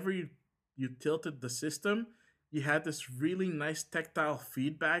 So whenever you tilted the system, you had this really nice tactile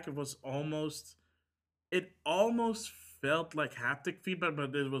feedback. It almost felt like haptic feedback,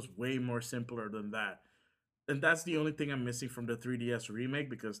 but it was way more simpler than that. And that's the only thing I'm missing from the 3DS remake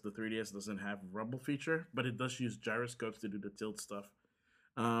because the 3DS doesn't have rumble feature, but it does use gyroscopes to do the tilt stuff,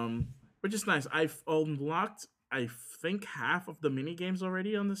 which is nice. I've unlocked, I think, half of the mini games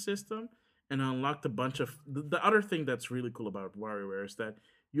already on the system, and unlocked a bunch of the other thing that's really cool about WarioWare is that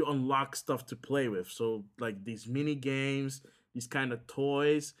you unlock stuff to play with. So like these mini games, these kind of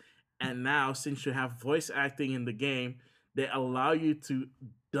toys, and now since you have voice acting in the game, they allow you to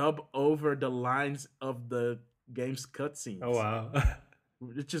dub over the lines of the game's Oh cutscenes. wow.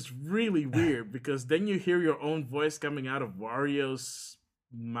 It's just really weird because then you hear your own voice coming out of Wario's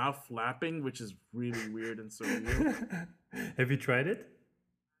mouth flapping, which is really weird and surreal. Have you tried it?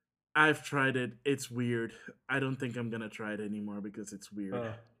 I've tried it. It's weird. I don't think I'm gonna try it anymore because it's weird.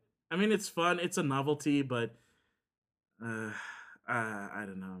 Oh. I mean, it's fun. It's a novelty, but Uh, I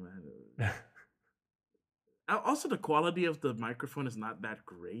don't know, man. Also, the quality of the microphone is not that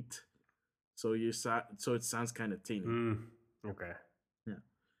great, so so it sounds kind of teeny. Mm, okay. Yeah.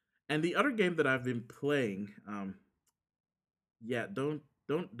 And the other game that I've been playing, yeah, don't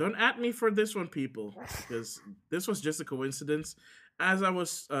at me for this one, people, because this was just a coincidence. As I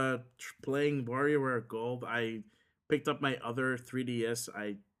was playing WarioWare Gold, I picked up my other 3DS.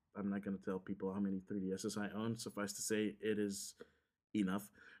 I'm not gonna tell people how many 3DSs I own. Suffice to say, it is enough.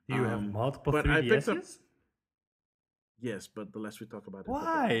 Do you have multiple But I picked up, 3DSs? yes, but the less we talk about it, the better.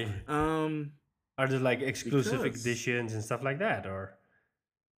 Why? Um, Are there like exclusive because editions and stuff like that, or?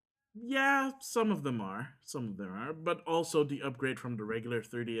 yeah, some of them are, but also the upgrade from the regular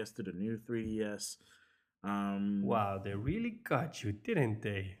 3DS to the new 3DS. Um, Wow, they really got you, didn't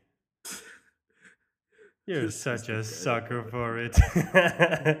they? You're this is such the a guy that sucker bought a for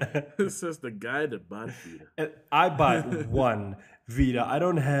Vita. it. This is the guy that bought a Vita. And I bought one Vita. I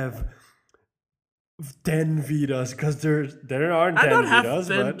don't have 10 Vitas because there aren't I 10 don't have Vitas,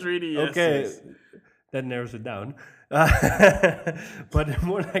 10 but okay, 3DSs. that narrows it down. But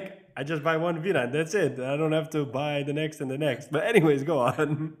more like I just buy one Vita and that's it. I don't have to buy the next and the next. But anyways, go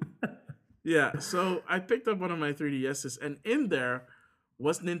on. Yeah, so I picked up one of my 3DSs, and in there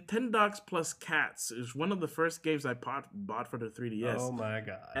was Nintendogs Plus Cats. It was one of the first games I bought for the 3DS. Oh my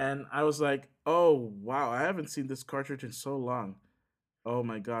god. And I was like, oh, wow, I haven't seen this cartridge in so long. Oh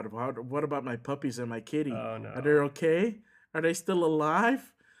my god, what about my puppies and my kitty? Oh Are no. they okay? Are they still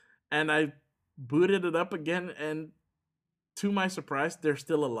alive? And I booted it up again, and to my surprise, they're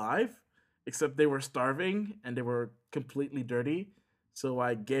still alive, except they were starving and they were completely dirty. So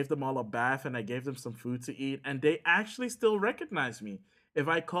I gave them all a bath and I gave them some food to eat, and they actually still recognize me. If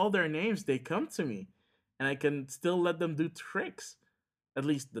I call their names, they come to me, and I can still let them do tricks. At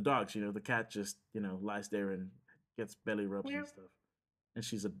least the dogs, the cat just, lies there and gets belly rubs and Meow. stuff. And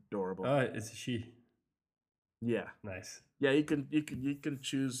she's adorable. Oh, it's a she. Yeah. Nice. Yeah, you can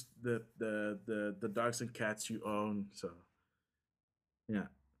choose the dogs and cats you own. So yeah.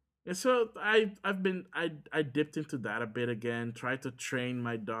 And so I dipped into that a bit again, tried to train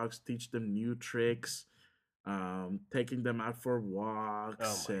my dogs, teach them new tricks, taking them out for Oh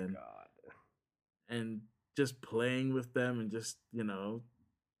walks my god. and just playing with them and just,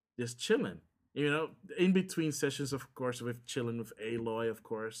 just chilling. In between sessions, of course, with chilling with Aloy, of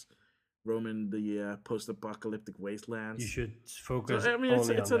course, roaming the post-apocalyptic You wastelands. should So focus I mean,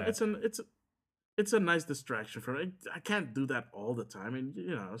 only on that. it's a nice distraction for me. I can't do that all the time,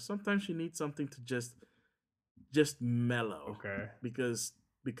 and sometimes you need something to just mellow, Okay. because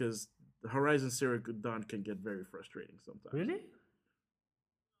Horizon Zero Dawn can get very frustrating sometimes. Really?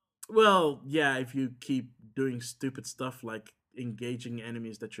 Well, yeah, if you keep doing stupid stuff like engaging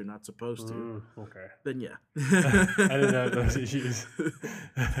enemies that you're not supposed to, Okay. then yeah. I didn't have those issues.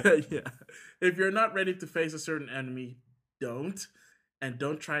 Yeah. If you're not ready to face a certain enemy, don't. And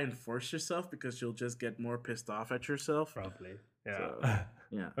don't try and force yourself, because you'll just get more pissed off at yourself. Probably. So, Yeah.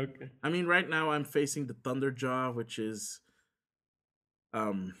 yeah. Okay. I mean, right now I'm facing the Thunderjaw, which is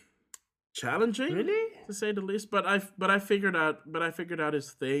um challenging Really? to say the least. But I figured out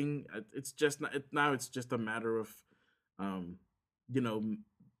his thing. It's just not, now it's just a matter of um you know m-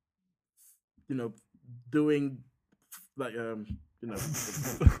 you know doing like and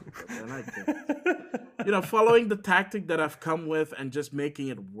I can't following the tactic that I've come with and just making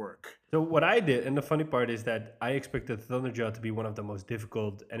it work. So what I did, and the funny part is that I expected Thunderjaw to be one of the most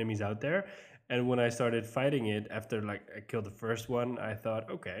difficult enemies out there. And when I started fighting it after like I killed the first one, I thought,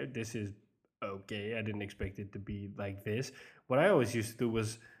 okay, this is okay. I didn't expect it to be like this. What I always used to do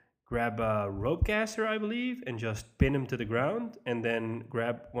was grab a rope caster, I believe, and just pin him to the ground, and then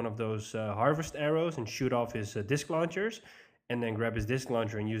grab one of those harvest arrows and shoot off his disc launchers, and then grab his disc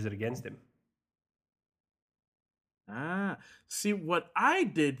launcher and use it against him. Ah, see, what I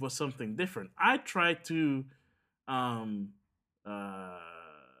did was something different. I tried to um uh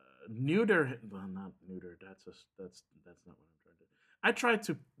well, not neuter. That's not what I'm trying to do. I tried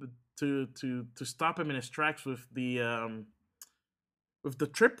to stop him in his tracks with the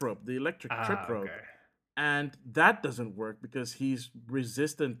trip rope, the electric trip Ah, rope, okay. and that doesn't work because he's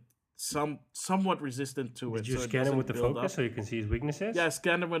resistant, somewhat resistant to Did it, you so it scan him with doesn't the build focus up. so you can see his weaknesses? Yeah,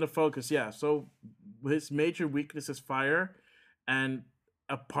 scan him with a focus. Yeah, so his major weakness is fire, and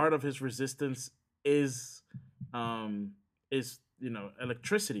a part of his resistance is um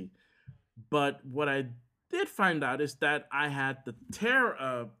electricity. But what I did find out is that I had the tear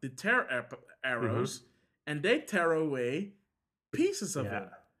Mm-hmm. arrows, and they tear away pieces of Yeah. him,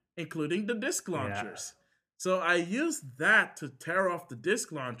 including the disc Yeah. launchers. So I used that to tear off the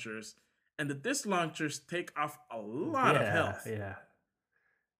disc launchers, and the disc launchers take off a lot of Yeah, health. yeah.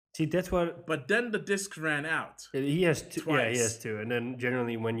 See, that's what But then the disc ran out he has two. Yeah, he has twice. two. And then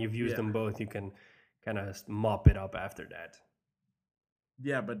generally, when you've used Yeah, them both, you can kind of mop it up after that.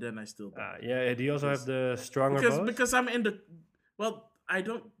 yeah, but then I still died Yeah. Do you also have because the stronger bows? because I'm in the well. I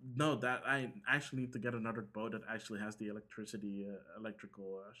don't know that I actually need to get another bow that actually has the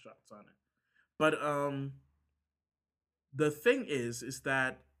electrical shots on it. But the thing is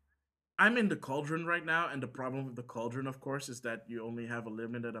that I'm in the cauldron right now, and the problem with the cauldron, of course, is that you only have a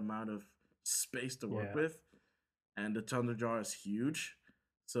limited amount of space to work Yeah, with, and the Thunderjaw is huge.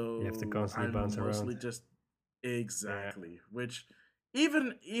 you have to So constantly bounce I'm around. mostly just Yeah. exactly, which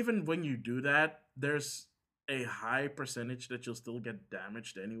even when you do that, there's a high percentage that you'll still get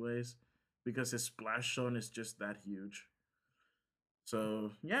damaged anyways, because his splash zone is just that huge.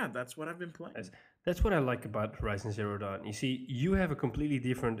 So yeah, that's what I've been playing. That's what I like about Horizon Zero Dawn. You see, you have a completely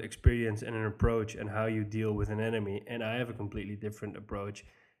different experience and an approach and how you deal with an enemy, and I have a completely different approach.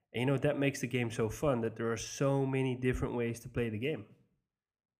 And that makes the game so fun that there are so many different ways to play the game.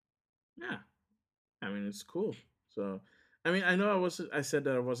 Yeah, I mean it's cool. So I mean I said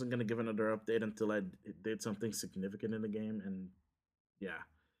that I wasn't gonna give another update until did something significant in the game, and yeah.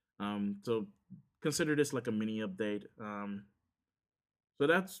 So consider this like a mini update. So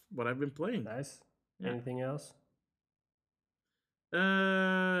that's what I've been playing. Nice. Yeah. Anything else?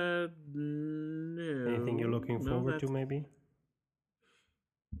 Anything you're looking No, forward to, that's. maybe?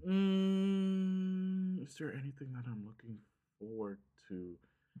 Is there anything that I'm looking forward to?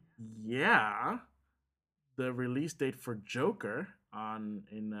 Yeah, the release date for Joker on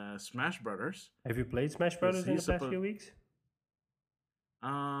in Smash Brothers, Have you played Smash because Brothers in the he's past supposed few weeks?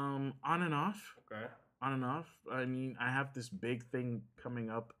 on and off, Okay. on and off. I mean, I have this big thing coming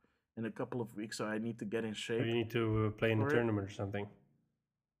up in a couple of weeks, so I need to get in Or you shape need to play in a for it. tournament or something.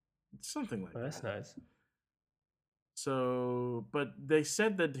 Something like Oh, that's that. nice. So, but they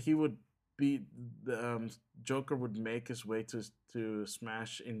said that he would be the Joker would make his way to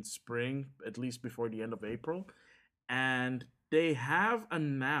Smash in spring, at least before the end of April, and they have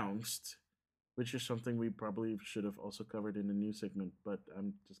announced, which is something we probably should have also covered in the news segment, but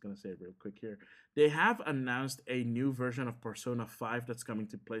I'm just gonna say it real quick here. They have announced a new version of Persona 5 that's coming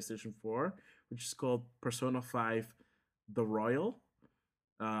to PlayStation 4, which is called Persona 5 The Royal.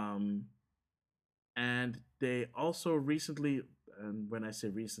 Um, and they also recently, and when I say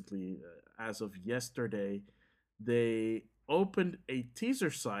recently, as of yesterday, they opened a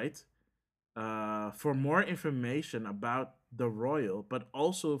teaser site for more information about the Royal, but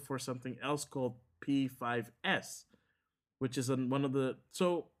also for something else called P5S, which is one of the.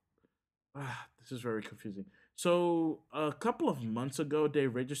 So this is very confusing. So a couple of months ago, they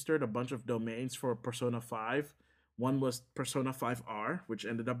registered a bunch of domains for Persona 5. One was Persona 5R, which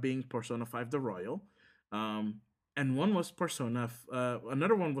ended up being Persona 5 The Royal. And one was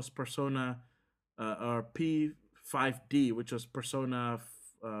another one was Persona or P5D, which was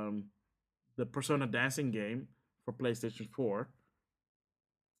the Persona dancing game for PlayStation 4.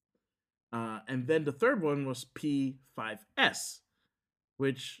 And then the third one was P5S,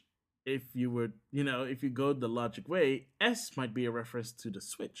 which, if you would, if you go the logic way, S might be a reference to the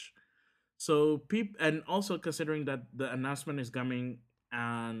Switch. So, and also considering that the announcement is coming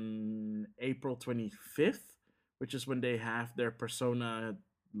on April 25th, which is when they have their Persona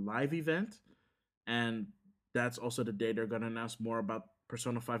live event, and that's also the day they're going to announce more about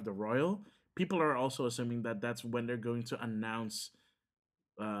Persona 5 The Royal. People are also assuming that that's when they're going to announce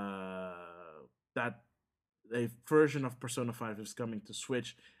that a version of Persona 5 is coming to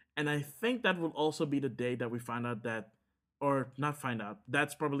Switch. And I think that will also be the day that we find out that, or not find out,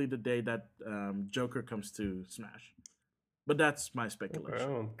 that's probably the day that Joker comes to Smash. But that's my speculation.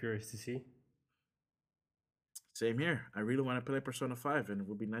 Okay, I'm curious to see. Same here. I really want to play Persona 5, and it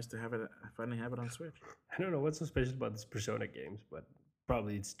would be nice to finally have it on Switch. I don't know what's so special about these Persona games, but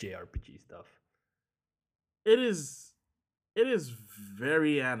probably it's JRPG stuff. It is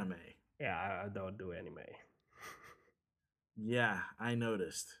very anime. Yeah, I don't do anime. Yeah, I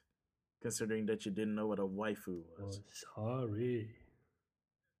noticed. Considering that you didn't know what a waifu was. Oh, sorry.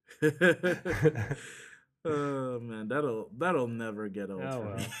 Oh man, that'll never get old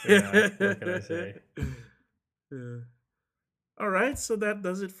for me. Yeah, what can I say? All right, so that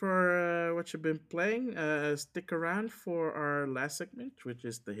does it for what you've been playing. Stick around for our last segment, which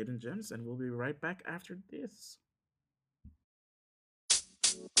is the hidden gems, and we'll be right back after this.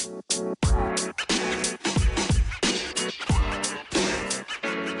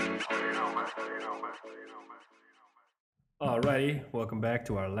 Alrighty, welcome back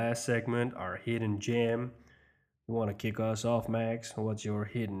to our last segment, our hidden gem. You want to kick us off, Max? What's your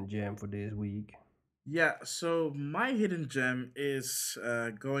hidden gem for this week? Yeah, so my hidden gem is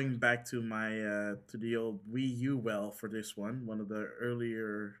going back to my to the old Wii U for this one of the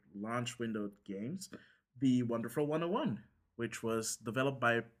earlier launch window games, the Wonderful 101, which was developed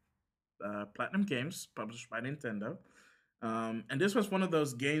by Platinum Games, published by Nintendo. And this was one of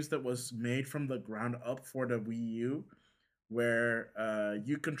those games that was made from the ground up for the Wii U, where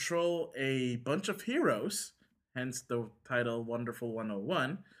you control a bunch of heroes, hence the title Wonderful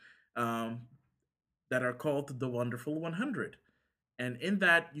 101, um, that are called the Wonderful 100. And in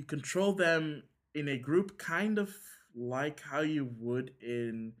that, you control them in a group kind of like how you would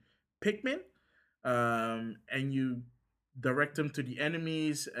in Pikmin, and you direct them to the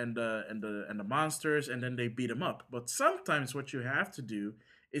enemies and the monsters, and then they beat them up. But sometimes what you have to do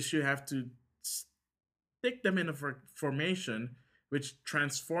is you have to stick them in a formation, which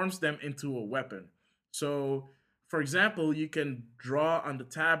transforms them into a weapon. So, for example, you can draw on the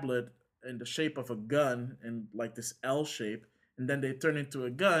tablet in the shape of a gun in like this L shape, and then they turn into a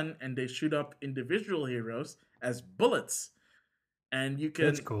gun and they shoot up individual heroes as bullets. And you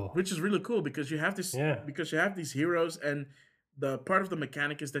That's can, cool. which is really cool Yeah. because you have these heroes, and the part of the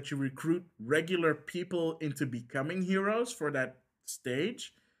mechanic is that you recruit regular people into becoming heroes for that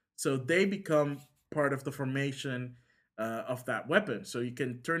stage, so they become part of the formation of that weapon. So you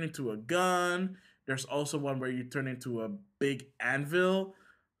can turn into a gun. There's also one where you turn into a big anvil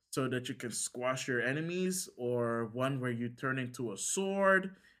so that you can squash your enemies, or one where you turn into a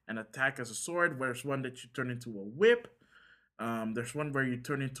sword and attack as a sword. There's one that you turn into a whip. There's one where you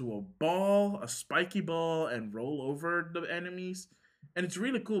turn into a ball, a spiky ball, and roll over the enemies. And it's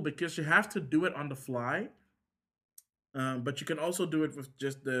really cool because you have to do it on the fly, but you can also do it with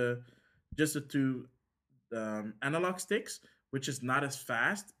just the two analog sticks, which is not as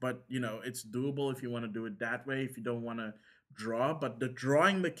fast, but it's doable if you want to do it that way. If you don't want to draw, but the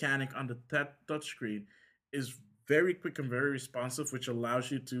drawing mechanic on the touch screen is very quick and very responsive, which allows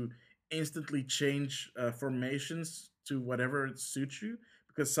you to instantly change formations to whatever it suits you.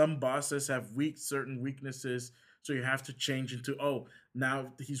 Because some bosses have certain weaknesses, so you have to change into, oh,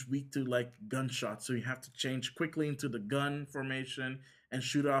 now he's weak to like gunshots, so you have to change quickly into the gun formation and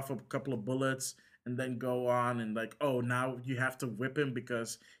shoot off a couple of bullets, and then go on and like, oh, now you have to whip him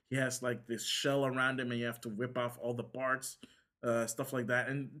because he has like this shell around him and you have to whip off all the parts, stuff like that.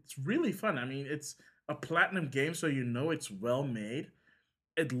 And it's really fun. I mean, it's a Platinum game, so it's well made.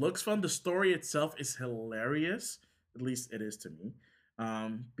 It looks fun. The story itself is hilarious. At least it is to me,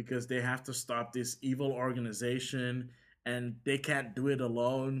 because they have to stop this evil organization, and they can't do it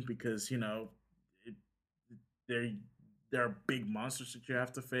alone because it, they're there are big monsters that you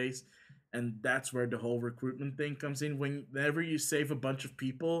have to face, and that's where the whole recruitment thing comes in. Whenever you save a bunch of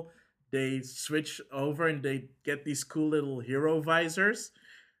people, they switch over and they get these cool little hero visors.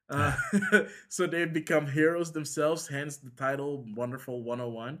 Uh, so they become heroes themselves. Hence the title "Wonderful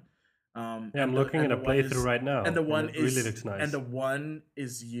 101." Yeah, I'm And the looking and at a the one playthrough is right and now, the and one it really is looks and nice. the one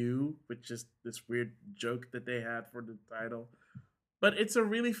is you, which is this weird joke that they had for the title. But it's a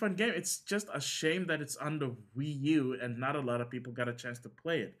really fun game. It's just a shame that it's on the Wii U and not a lot of people got a chance to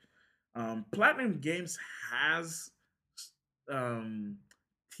play it. Platinum Games has um,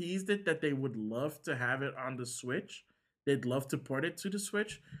 teased it that they would love to have it on the Switch. They'd love to port it to the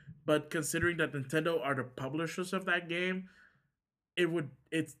Switch, but considering that Nintendo are the publishers of that game,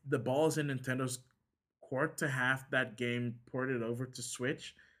 it's the balls in Nintendo's court to have that game ported over to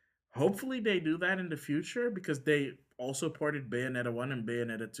Switch. Hopefully they do that in the future because they also ported Bayonetta 1 and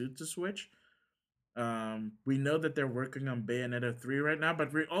Bayonetta 2 to Switch. We know that they're working on Bayonetta 3 right now,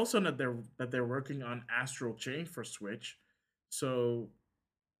 but we also know that they're working on Astral Chain for Switch. So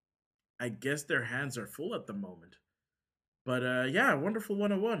I guess their hands are full at the moment. But yeah, Wonderful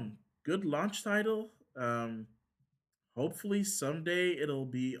 101. Good launch title. Hopefully someday it'll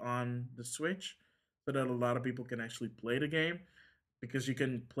be on the Switch so that a lot of people can actually play the game, because you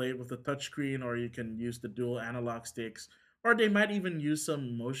can play it with the touchscreen, or you can use the dual analog sticks, or they might even use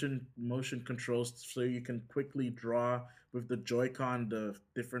some motion controls so you can quickly draw with the Joy-Con the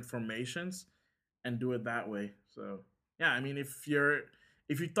different formations and do it that way. So yeah, I mean, if you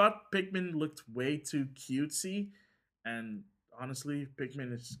thought Pikmin looked way too cutesy, and honestly,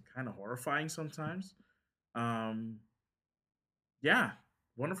 Pikmin is kind of horrifying sometimes. Um, yeah,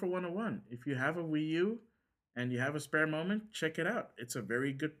 Wonderful 101. If you have a Wii U and you have a spare moment, check it out. It's a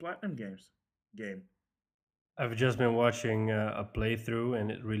very good Platinum Games game. I've just been watching a playthrough,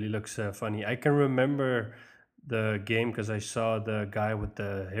 and it really looks funny. I can remember the game because I saw the guy with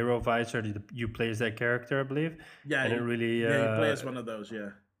the hero visor. You play as that character, I believe, Yeah, and it you, really yeah, you play as one of those. Yeah.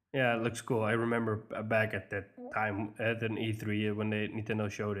 Yeah, it looks cool. I remember back at that time at an E3 when Nintendo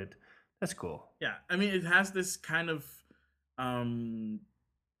showed it. That's cool. Yeah, I mean, it has this kind of um,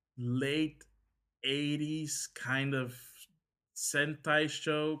 late '80s kind of Sentai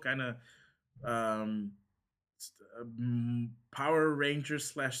show, kind of um, Power Rangers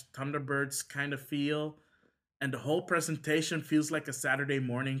slash Thunderbirds kind of feel, and the whole presentation feels like a Saturday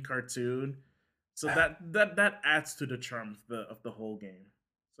morning cartoon. So that adds to the charm of the whole game.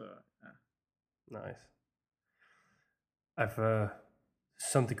 So Nice. I've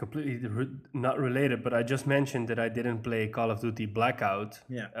something completely not related, but I just mentioned that I didn't play Call of Duty Blackout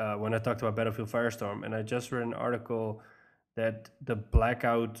yeah, when I talked about Battlefield Firestorm, and I just read an article that the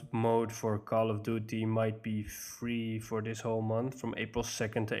Blackout mode for Call of Duty might be free for this whole month from April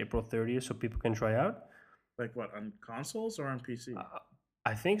 2nd to April 30th, so people can try out. like what, on consoles or on PC? Uh,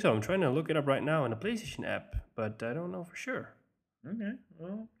 I think so. I'm trying to look it up right now in the PlayStation app, but I don't know for sure. Okay,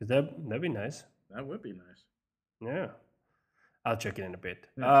 well, 'Cause that'd be nice. that would be nice. Yeah, I'll check it in a bit.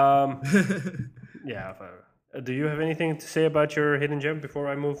 Yeah. Yeah. Do you have anything to say about your hidden gem before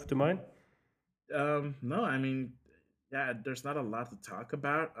I move to mine? No, I mean, yeah, there's not a lot to talk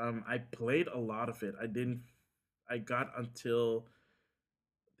about. I played a lot of it. I got until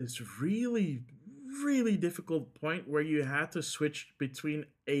this really, really difficult point where you had to switch between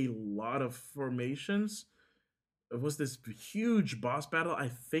a lot of formations. It was this huge boss battle. I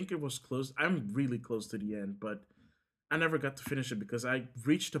think it was close. I'm really close to the end, but I never got to finish it because I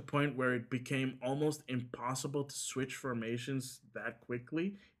reached a point where it became almost impossible to switch formations that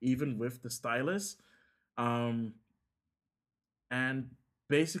quickly, even with the stylus. Um, and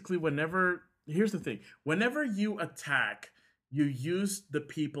basically, here's the thing: whenever you attack, you use the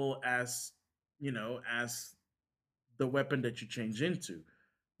people as as the weapon that you change into.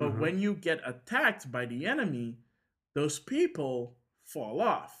 But Mm-hmm. when you get attacked by the enemy, those people fall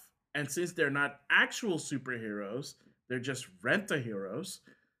off. And since they're not actual superheroes, they're just rent a heroes,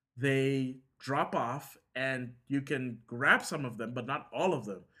 they drop off and you can grab some of them, but not all of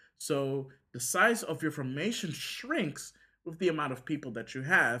them. So the size of your formation shrinks with the amount of people that you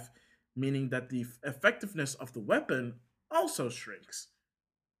have, meaning that the effectiveness of the weapon also shrinks,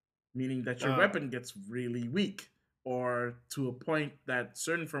 meaning that your Uh, weapon gets really weak or to a point that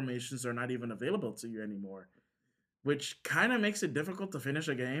certain formations are not even available to you anymore, which kind of makes it difficult to finish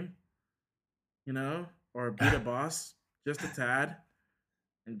a game, or beat a boss just a tad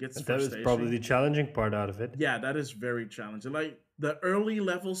and gets that is probably frustration. the challenging part out of it. Yeah, that is very challenging. Like the early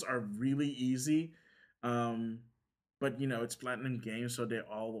levels are really easy. Um but it's platinum games, so they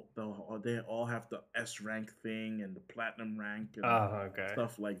all have the S rank thing and the platinum rank and Ah, okay.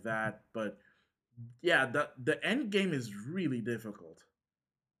 stuff like that. But yeah, the end game is really difficult.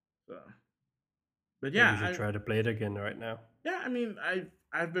 So, but Maybe yeah, you should try to play it again right now. I mean,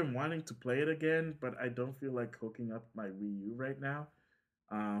 I've been wanting to play it again, but I don't feel like hooking up my Wii U right now.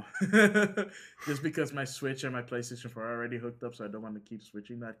 Uh, just because my Switch and my PlayStation 4 are already hooked up, so I don't want to keep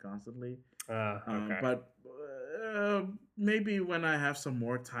switching that constantly. Ah, okay. But maybe when I have some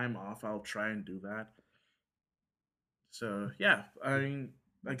more time off, I'll try and do that. So yeah, I mean,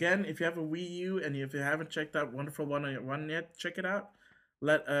 again, if you have a Wii U and if you haven't checked out Wonderful 101 yet, check it out.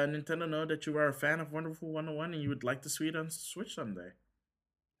 Let Nintendo know that you are a fan of Wonderful 101 and you would like to see it on Switch someday.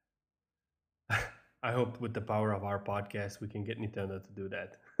 I hope with the power of our podcast we can get Nintendo to do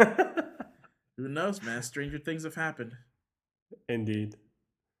that. Who knows, man? Stranger things have happened. Indeed.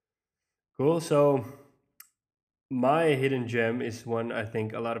 Cool. So my hidden gem is one I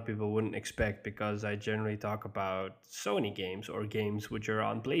think a lot of people wouldn't expect because I generally talk about Sony games or games which are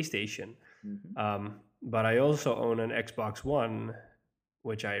on PlayStation. Hmm. But I also own an Xbox One,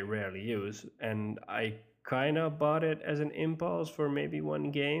 which I rarely use, and I kind of bought it as an impulse for maybe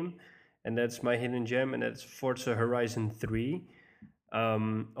one game, and that's my hidden gem, and that's Forza Horizon 3. A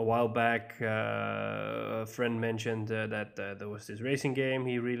while back, a friend mentioned that there was this racing game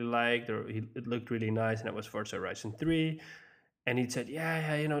he really liked, or it looked really nice, and that was Forza Horizon 3. And he said,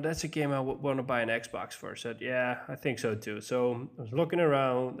 yeah, that's a game I want to buy an Xbox for. I said, yeah, I think so too. So I was looking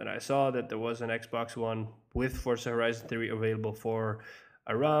around and I saw that there was an Xbox One with Forza Horizon 3 available for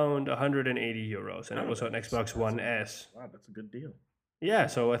around 180 euros. And it Oh, was on Xbox that's One a S. wow, that's a good deal. Yeah,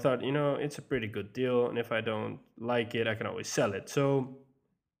 so I thought, it's a pretty good deal. And if I don't like it, I can always sell it. So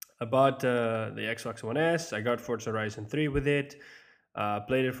I bought the Xbox One S. I got Forza Horizon 3 with it.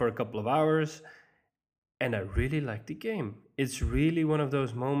 Played it for a couple of hours and I really like the game. It's really one of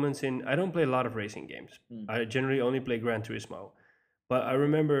those moments in. I don't play a lot of racing games. Hmm. I generally only play Gran Turismo. But I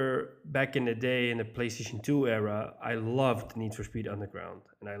remember back in the day in the PlayStation 2 era, I loved Need for Speed Underground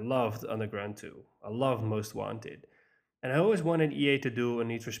and I loved Underground 2. I loved Most Wanted. And I always wanted EA to do a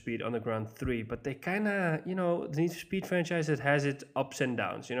Need for Speed Underground 3, but they kind of, the Need for Speed franchise, it has its ups and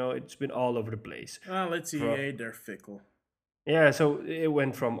downs. It's been all over the place. Well, let's see. For, They're fickle. yeah, so it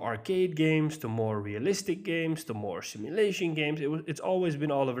went from arcade games to more realistic games to more simulation games. It's always been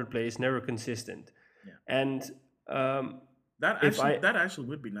all over the place, never consistent. Yeah. And um, That if actually I that actually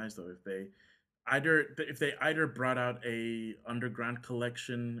would be nice though if they either brought out a underground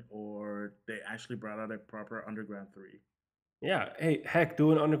collection or they actually brought out a proper underground 3. Yeah, hey, heck,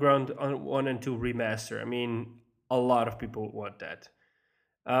 do an Underground 1 and 2 remaster. I mean, a lot of people want that.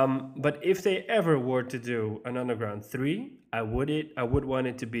 But if they ever were to do an Underground 3, I would want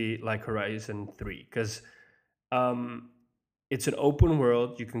it to be like Horizon 3 cuz um it's an open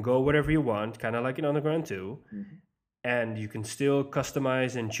world. You can go wherever you want, kind of like in Underground 2, Mm-hmm. and you can still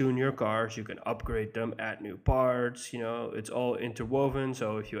customize and tune your cars. You can upgrade them, add new parts. It's all interwoven. So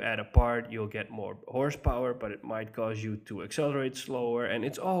if you add a part, you'll get more horsepower, but it might cause you to accelerate slower, and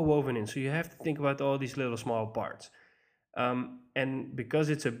it's all woven in. So you have to think about all these little small parts. And because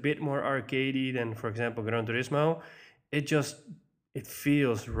it's a bit more arcadey than, for example, Gran Turismo, it just it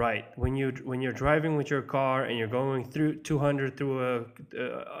feels right when you're driving with your car and you're going through 200 through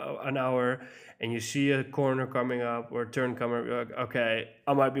an hour, and you see a corner coming up or a turn coming. You're like, okay,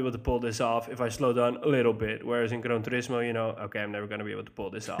 I might be able to pull this off if I slow down a little bit. Whereas in Gran Turismo, okay, I'm never going to be able to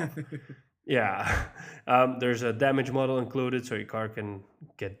pull this off. Yeah, there's a damage model included, so your car can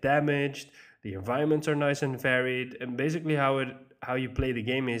get damaged. The environments are nice and varied, and basically how you play the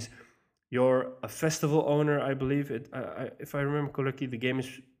game is you're a festival owner, I believe. If I remember correctly, the game is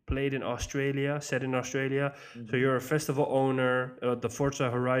played in Australia, set in Australia. So Mm-hmm. you're a festival owner, the Forza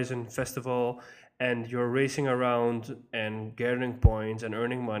Horizon Festival, and you're racing around and gathering points and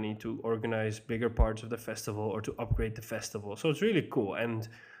earning money to organize bigger parts of the festival or to upgrade the festival. So it's really cool. And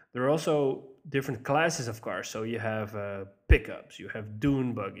there are also different classes of cars. So you have pickups, you have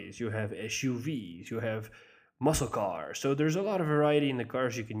dune buggies, you have SUVs, you have muscle cars. So there's a lot of variety in the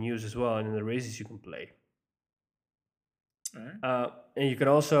cars you can use as well, and in the races you can play. All right. And you can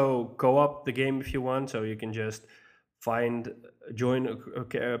also co-op the game if you want. So you can just join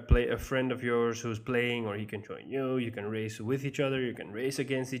play a friend of yours who's playing, or he can join you. You can race with each other. You can race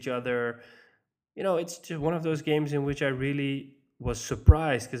against each other. It's just one of those games in which I really was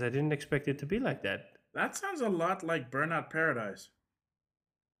surprised because I didn't expect it to be like that. That sounds a lot like Burnout Paradise,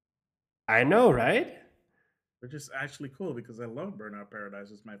 I know, right? which is actually cool because I love Burnout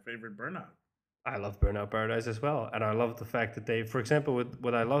Paradise. It's my favorite Burnout. I love Burnout Paradise as well. And I love the fact that for example,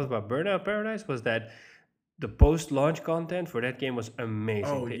 what I loved about Burnout Paradise was that the post launch content for that game was amazing.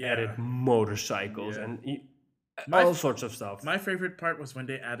 Oh They added yeah, motorcycles yeah. and My all f- sorts of stuff. my favorite part was when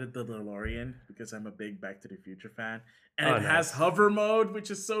they added the DeLorean because I'm a big Back to the Future fan, and Oh, it has nice. hover mode,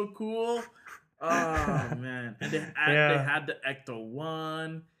 which is so cool. Oh man, and they Yeah. had the Ecto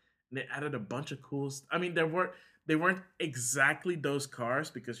One. And they added a bunch of cool. I mean, they weren't exactly those cars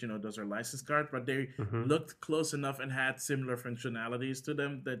because those are license cars, but they Hmm. looked close enough and had similar functionalities to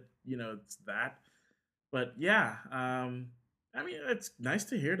them that it's that. But yeah, I mean, it's nice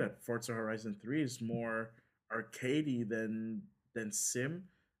to hear that Forza Horizon 3 is more arcadey than sim.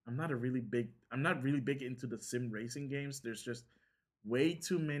 I'm not really big into the sim racing games. There's just way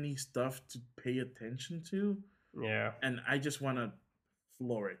too many stuff to pay attention to, Yeah. and I just want to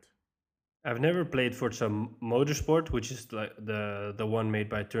floor it. I've never played Forza Motorsport, which is like the one made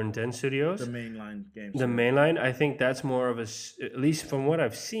by Turn 10 The Studios. mainline games, The yeah. mainline, I think that's more of at least from what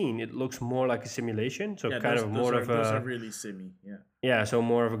I've seen, it looks more like a simulation. So Yeah, kind of more of those are a, really simmy. Yeah. yeah, so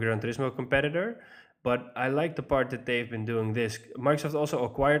more of a Gran Turismo competitor. But I like the part that they've been doing this. Microsoft also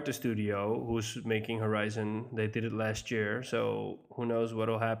acquired the studio who's making Horizon. They did it last year, so who knows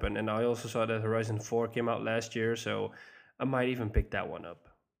what'll happen. And I also saw that Horizon 4 came out last year, so I might even pick that one up.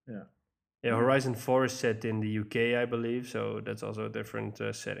 Yeah. Yeah, Mm, Horizon 4 is set in the UK, I believe, so that's also a different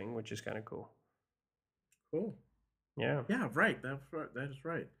setting, which is kind of cool. cool. Yeah. Yeah, right. That is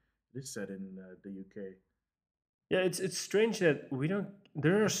right. It is set in the UK. Yeah, it's strange that we don't.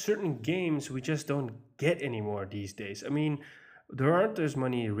 There are certain games we just don't get anymore these days. I mean, there aren't as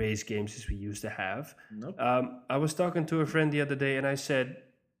many race games as we used to have. Nope. I was talking to a friend the other day, and I said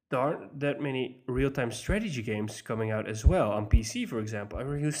there aren't that many real-time strategy games coming out as well on PC, for example. I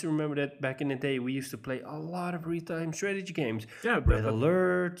used to remember that back in the day we used to play a lot of real-time strategy games. Yeah, Red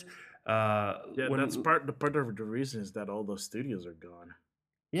Alert. yeah, that's When part of the reason is that all those studios are gone.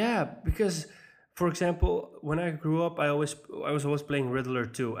 Yeah, because for example, when I grew up, I was always playing Red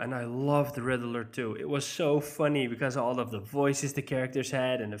Alert 2, and I loved Red Alert 2. It was so funny because all of the voices the characters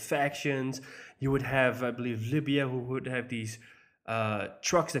had and the factions. You would have, I believe, Libya, who would have these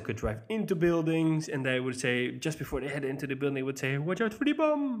trucks that could drive into buildings, and they would say just before they head into the building, they would say, "Watch out for the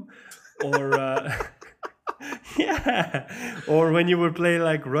bomb," or yeah, or when you would play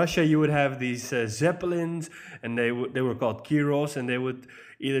like Russia, you would have these zeppelins, and they were called Kiros, and they would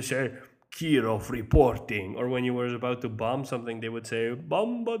either say Kirov reporting, or when you were about to bomb something, they would say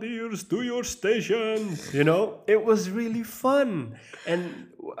bombardiers to your station. You know, it was really fun, and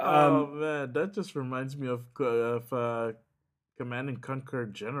Oh um, man, that just reminds me of Command and Conquer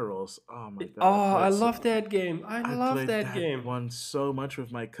Generals. Oh my god, oh, I love that game. I I love played that that game. one so much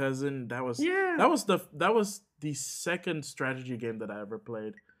with my cousin. Yeah, That was the second strategy game that I ever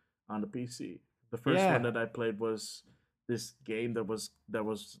played on the PC. The first one yeah, that I played was this game that was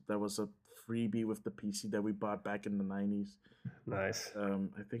a freebie with the PC that we bought back in the 90s. nice.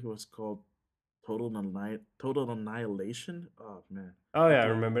 I think it was called Total Annihilation. Oh man, Oh I yeah, I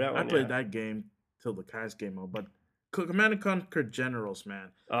played remember that I one. played Yeah. that game till the cats came out. But Command and Conquer Generals, man,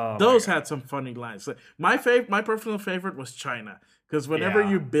 Oh my those god. had some funny lines. Like, my personal favorite was China, because whenever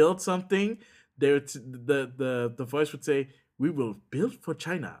Yeah. you build something, the voice would say, "We will build for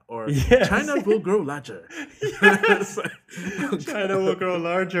China," or Yes. "China will grow larger." It's Yes. like, China will grow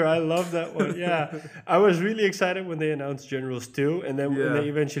larger. I love that one. Yeah. I was really excited when they announced Generals 2, and then when they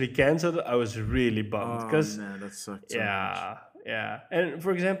yeah. eventually canceled it, I was really bummed Oh because man, that sucked so much. yeah, yeah. And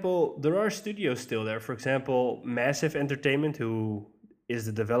for example, there are studios still there. For example, Massive Entertainment, who is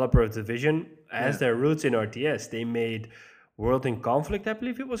the developer of Division, has Yeah. their roots in RTS. They made World in Conflict, I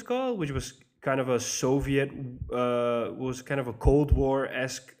believe it was called, which was kind of a Soviet, was kind of a Cold War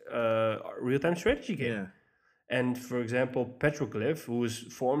esque real-time strategy game. Yeah. And for example, Petroglyph, who was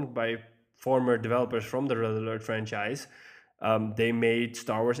formed by former developers from the Red Alert franchise, they made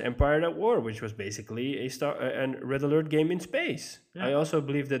Star Wars Empire at War, which was basically a Red Alert game in space. Yeah. I also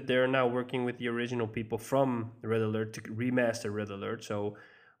believe that they're now working with the original people from Red Alert to remaster Red Alert. So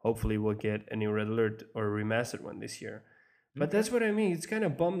hopefully we'll get a new Red Alert or a remastered one this year. But Okay. that's what I mean. It's kind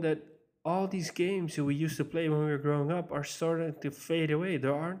of bummed that all these games that we used to play when we were growing up are starting to fade away.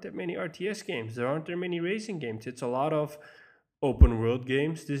 There aren't that many RTS games. There aren't that many racing games. It's a lot of open world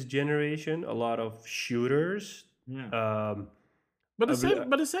games this generation, a lot of shooters. Yeah. Um, But I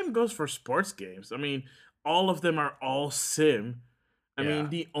bel- the same goes for sports games. I mean, all of them are all sim. I mean,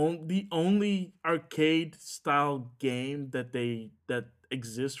 yeah, the only arcade style game that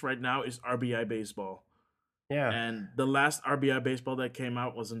exists right now is RBI baseball. yeah. And the last RBI baseball that came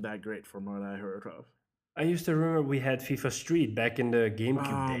out wasn't that great from what I heard of. I used to remember we had FIFA Street back in the GameCube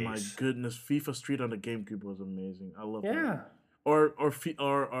Oh my days. goodness, FIFA Street on the GameCube was amazing. I love that. Yeah. Or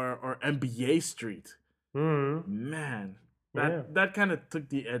NBA Street. Hmm. Man, Yeah. that kind of took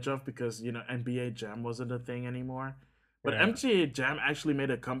the edge off because NBA Jam wasn't a thing anymore. But Yeah. MGA Jam actually made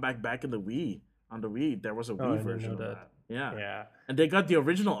a comeback back in the Wii. On the Wii, there was a Oh, I Wii didn't version know of that. that. Yeah, Yeah. and they got the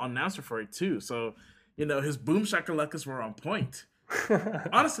original announcer for it too. So his boom shakalakas were on point.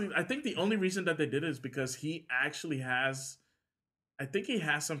 Honestly, I think the only reason that they did it is because he actually has. I think he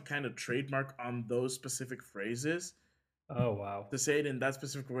has some kind of trademark on those specific phrases Oh wow. to say it in that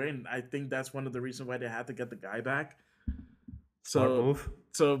specific way, and I think that's one of the reasons why they had to get the guy back. Smart So move.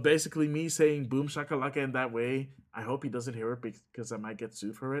 so basically, me saying "boom shakalaka" in that way, I hope he doesn't hear it because I might get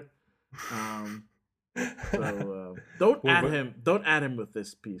sued for it. Um, so don't We're, add we're, him. Don't add him with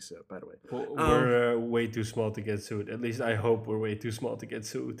this piece, by the way. Um, we're way too small to get sued. At least I hope we're way too small to get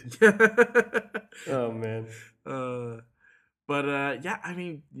sued. Oh man. uh, but yeah, I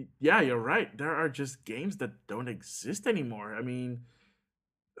mean, yeah, you're right. There are just games that don't exist anymore. I mean,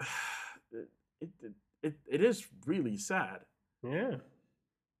 it it is really sad. Yeah.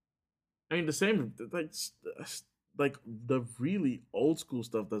 I mean, the same like the really old school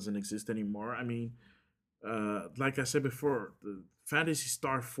stuff doesn't exist anymore. I mean, like I said before, the Fantasy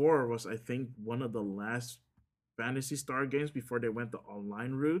Star 4 was, I think, one of the last Fantasy Star games before they went the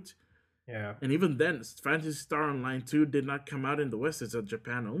online route. Yeah. And even then, Fantasy Star Online 2 did not come out in the West. It's a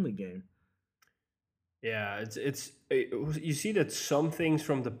Japan only game. Yeah, you see that some things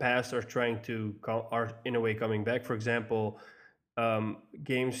from the past are trying to are in a way coming back. For example,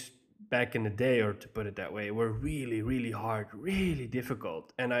 games back in the day, or to put it that way, were really really hard, really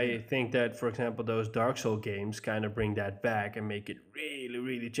difficult. And Yeah. I think that, for example, those Dark Soul games kind of bring that back and make it really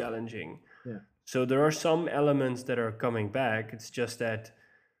really challenging. Yeah. So there are some elements that are coming back. It's just that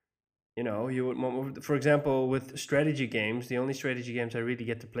you would, for example, with strategy games, the only strategy games I really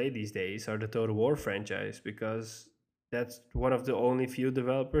get to play these days are the Total War franchise, because that's one of the only few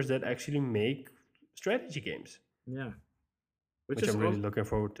developers that actually make strategy games, Yeah. Which which is I'm really also, looking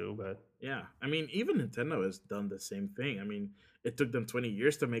forward to. But yeah. I mean, even Nintendo has done the same thing. I mean, it took them 20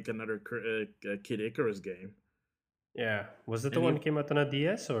 years to make another Kid Icarus game. Yeah. Was that the and one you that came out on a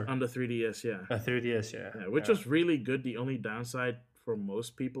DS or on the 3DS, yeah. a 3DS? Yeah. Yeah, which Yeah. was really good. The only downside for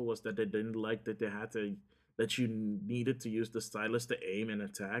most people was that they didn't like that they had to that you needed to use the stylus to aim and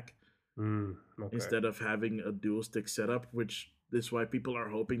attack Okay. instead of having a dual stick setup, which is why people are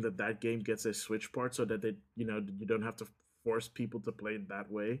hoping that that game gets a Switch port so that you don't have to force people to play it that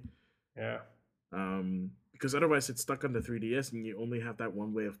way. Yeah. Because otherwise it's stuck on the 3DS and you only have that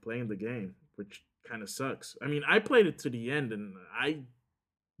one way of playing the game, which kind of sucks. I mean, I played it to the end and I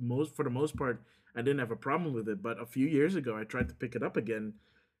most for the most part I didn't have a problem with it, but a few years ago I tried to pick it up again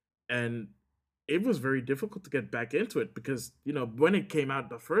and it was very difficult to get back into it because when it came out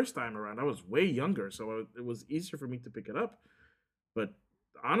the first time around I was way younger, so it was easier for me to pick it up. But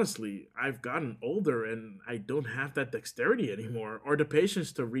honestly, I've gotten older and I don't have that dexterity anymore or the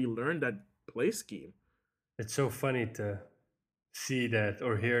patience to relearn that play scheme. It's so funny to see that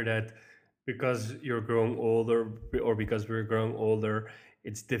or hear that because you're growing older or because we're growing older,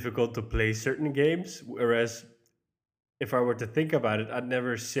 it's difficult to play certain games. Whereas if I were to think about it, I'd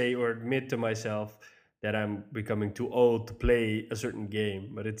never say or admit to myself that I'm becoming too old to play a certain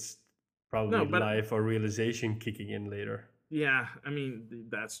game, but it's No, probably but life or realization kicking in later. yeah, I mean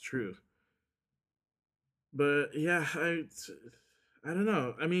that's true. But yeah, I don't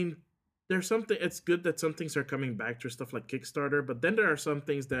know. I mean, there's something. It's good that some things are coming back through stuff like Kickstarter, but then there are some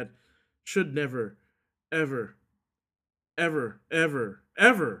things that should never, ever, ever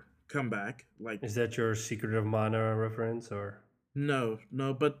come back. Like Is that your Secret of Mana reference or? no,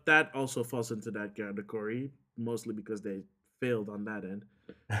 no, but that also falls into that category mostly because they failed on that end.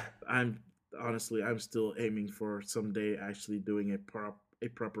 I'm honestly, I'm still aiming for someday actually doing a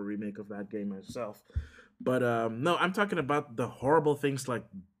proper remake of that game myself. But no, I'm talking about the horrible things like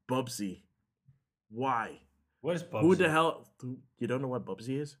Bubsy. Why? What is Who the PUBG? hell? You don't know what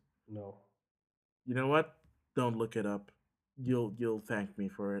Bubsy is? No. You know what? Don't look it up. You'll thank me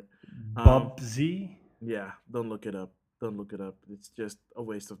for it. Um, PUBG? yeah, don't look it up. Don't look it up. It's just a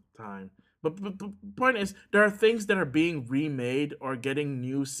waste of time. But point is, there are things that are being remade or getting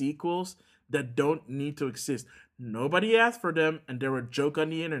new sequels that don't need to exist. Nobody asked for them, and they were a joke on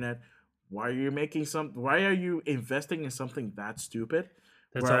the internet. Why are you making some? Why are you investing in something that stupid?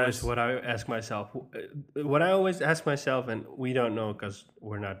 That's always Whereas, what I ask myself. What I always ask myself, and we don't know because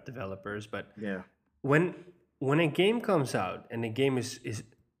we're not developers, but yeah, when when a game comes out and the game is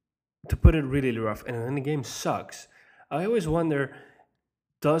to put it really rough, and then the game sucks, I always wonder,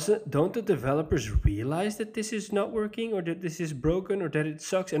 doesn't don't the developers realize that this is not working or that this is broken or that it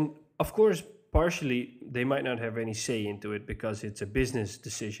sucks? And of course, partially they might not have any say into it because it's a business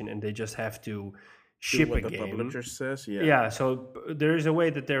decision and they just have to do ship a what the game. publisher says. Yeah, Yeah, so there is a way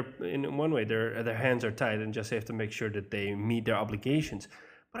that they're in one way their hands are tied and just have to make sure that they meet their obligations.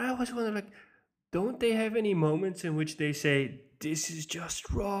 But I always wonder, like, don't they have any moments in which they say, "This is just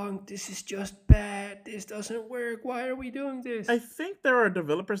wrong. This is just bad. This doesn't work. Why are we doing this?" I think there are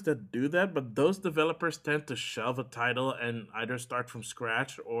developers that do that, but those developers tend to shelve a title and either start from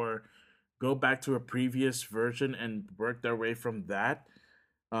scratch or go back to a previous version and work their way from that.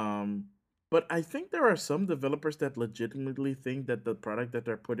 Um, but I think there are some developers that legitimately think that the product that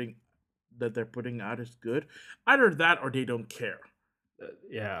they're putting out is good. Either that or they don't care.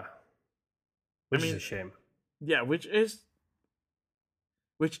 Yeah, I which is a mean, shame. yeah, which is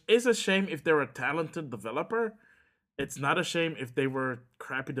a shame if they're a talented developer. It's not a shame if they were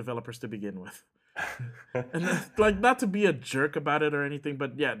crappy developers to begin with. And like not to be a jerk about it or anything,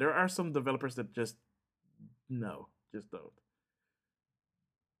 but yeah, there are some developers that just no, just don't.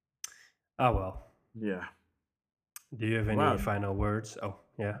 Oh well. Yeah. Do you have any Wow. final words? Oh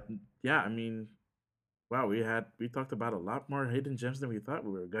yeah. Yeah, I mean, wow, we talked about a lot more hidden gems than we thought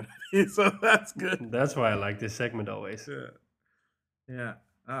we were gonna be, so that's good. That's why I like this segment always. Yeah. Yeah.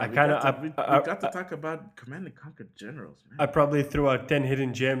 I We kind got of to we got to talk about Command and Conquer Generals, I man. probably threw out 10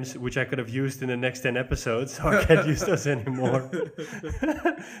 hidden gems, which I could have used in the next 10 episodes, so I can't use those anymore.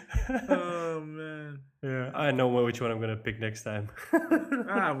 Oh man. Yeah, I know which one I'm going to pick next time.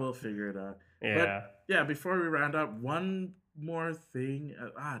 We'll figure it out. But Yeah. yeah, before we round up, one more thing.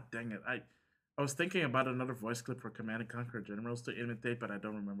 Dang it! I was thinking about another voice clip for Command and Conquer Generals to imitate, but I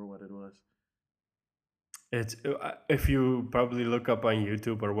don't remember what it was. It's if you probably look up on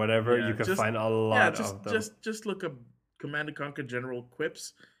YouTube or whatever, Yeah, you can just find a yeah, lot just of them. just just look up Command and Conquer General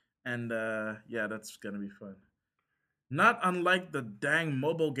quips, and yeah, that's gonna be fun. Not unlike the dang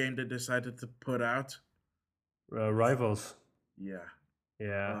mobile game they decided to put out. Rivals. Yeah.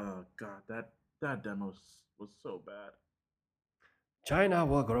 Yeah. Oh god, that demo was so bad. China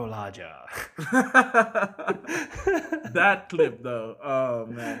will grow larger. That clip though, oh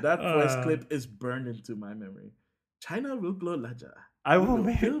man, that voice uh, clip is burned into my memory. China will blow Laja. I We will will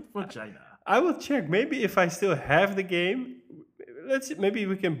maybe build for China. I will check. Maybe if I still have the game, maybe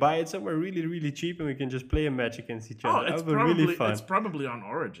we can buy it somewhere really really cheap and we can just play a match against each Oh, other. That would be really it's fun. probably on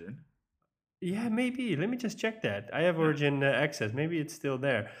Origin. Yeah, maybe. Let me just check that. I have Yeah. Origin access. Maybe it's still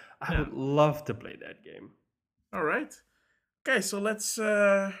there. I Yeah. would love to play that game. All right. Okay, so let's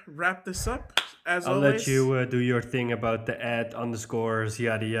wrap this up. As I'll let always, you do your thing about the ad underscores,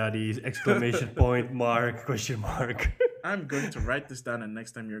 yada yada, exclamation point, mark, question mark. I'm going to write this down, and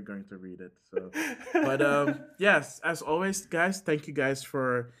next time you're going to read it. So, but yes, as always, guys, thank you guys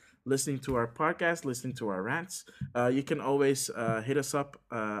for listening to our podcast, listening to our rants. You can always hit us up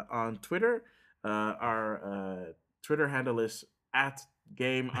on Twitter. Our Twitter handle is at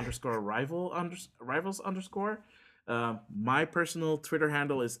game underscore rivals underscore. My personal Twitter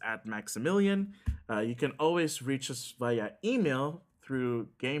handle is at Maximilian. You can always reach us via email through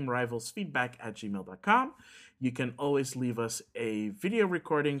gamerivalsfeedback@gmail.com. You can always leave us a video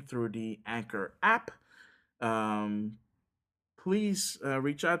recording through the Anchor app. Um, please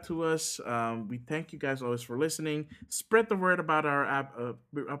reach out to us. We thank you guys always for listening. Spread the word about our app,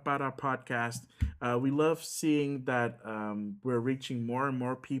 about our podcast. We love seeing that we're reaching more and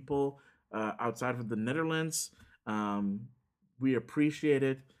more people outside of the Netherlands. We appreciate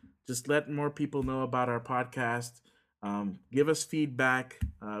it. Just let more people know about our podcast. Give us feedback.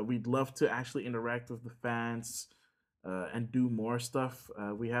 We'd love to actually interact with the fans and do more stuff.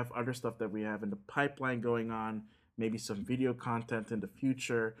 We have other stuff that we have in the pipeline going on, maybe some video content in the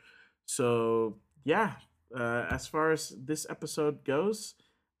future. So, yeah, as far as this episode goes,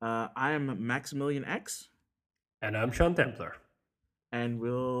 I am Maximilian X. And I'm Sean Templar. And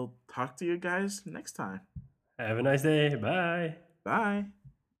we'll talk to you guys next time. Have a nice day. Bye. Bye.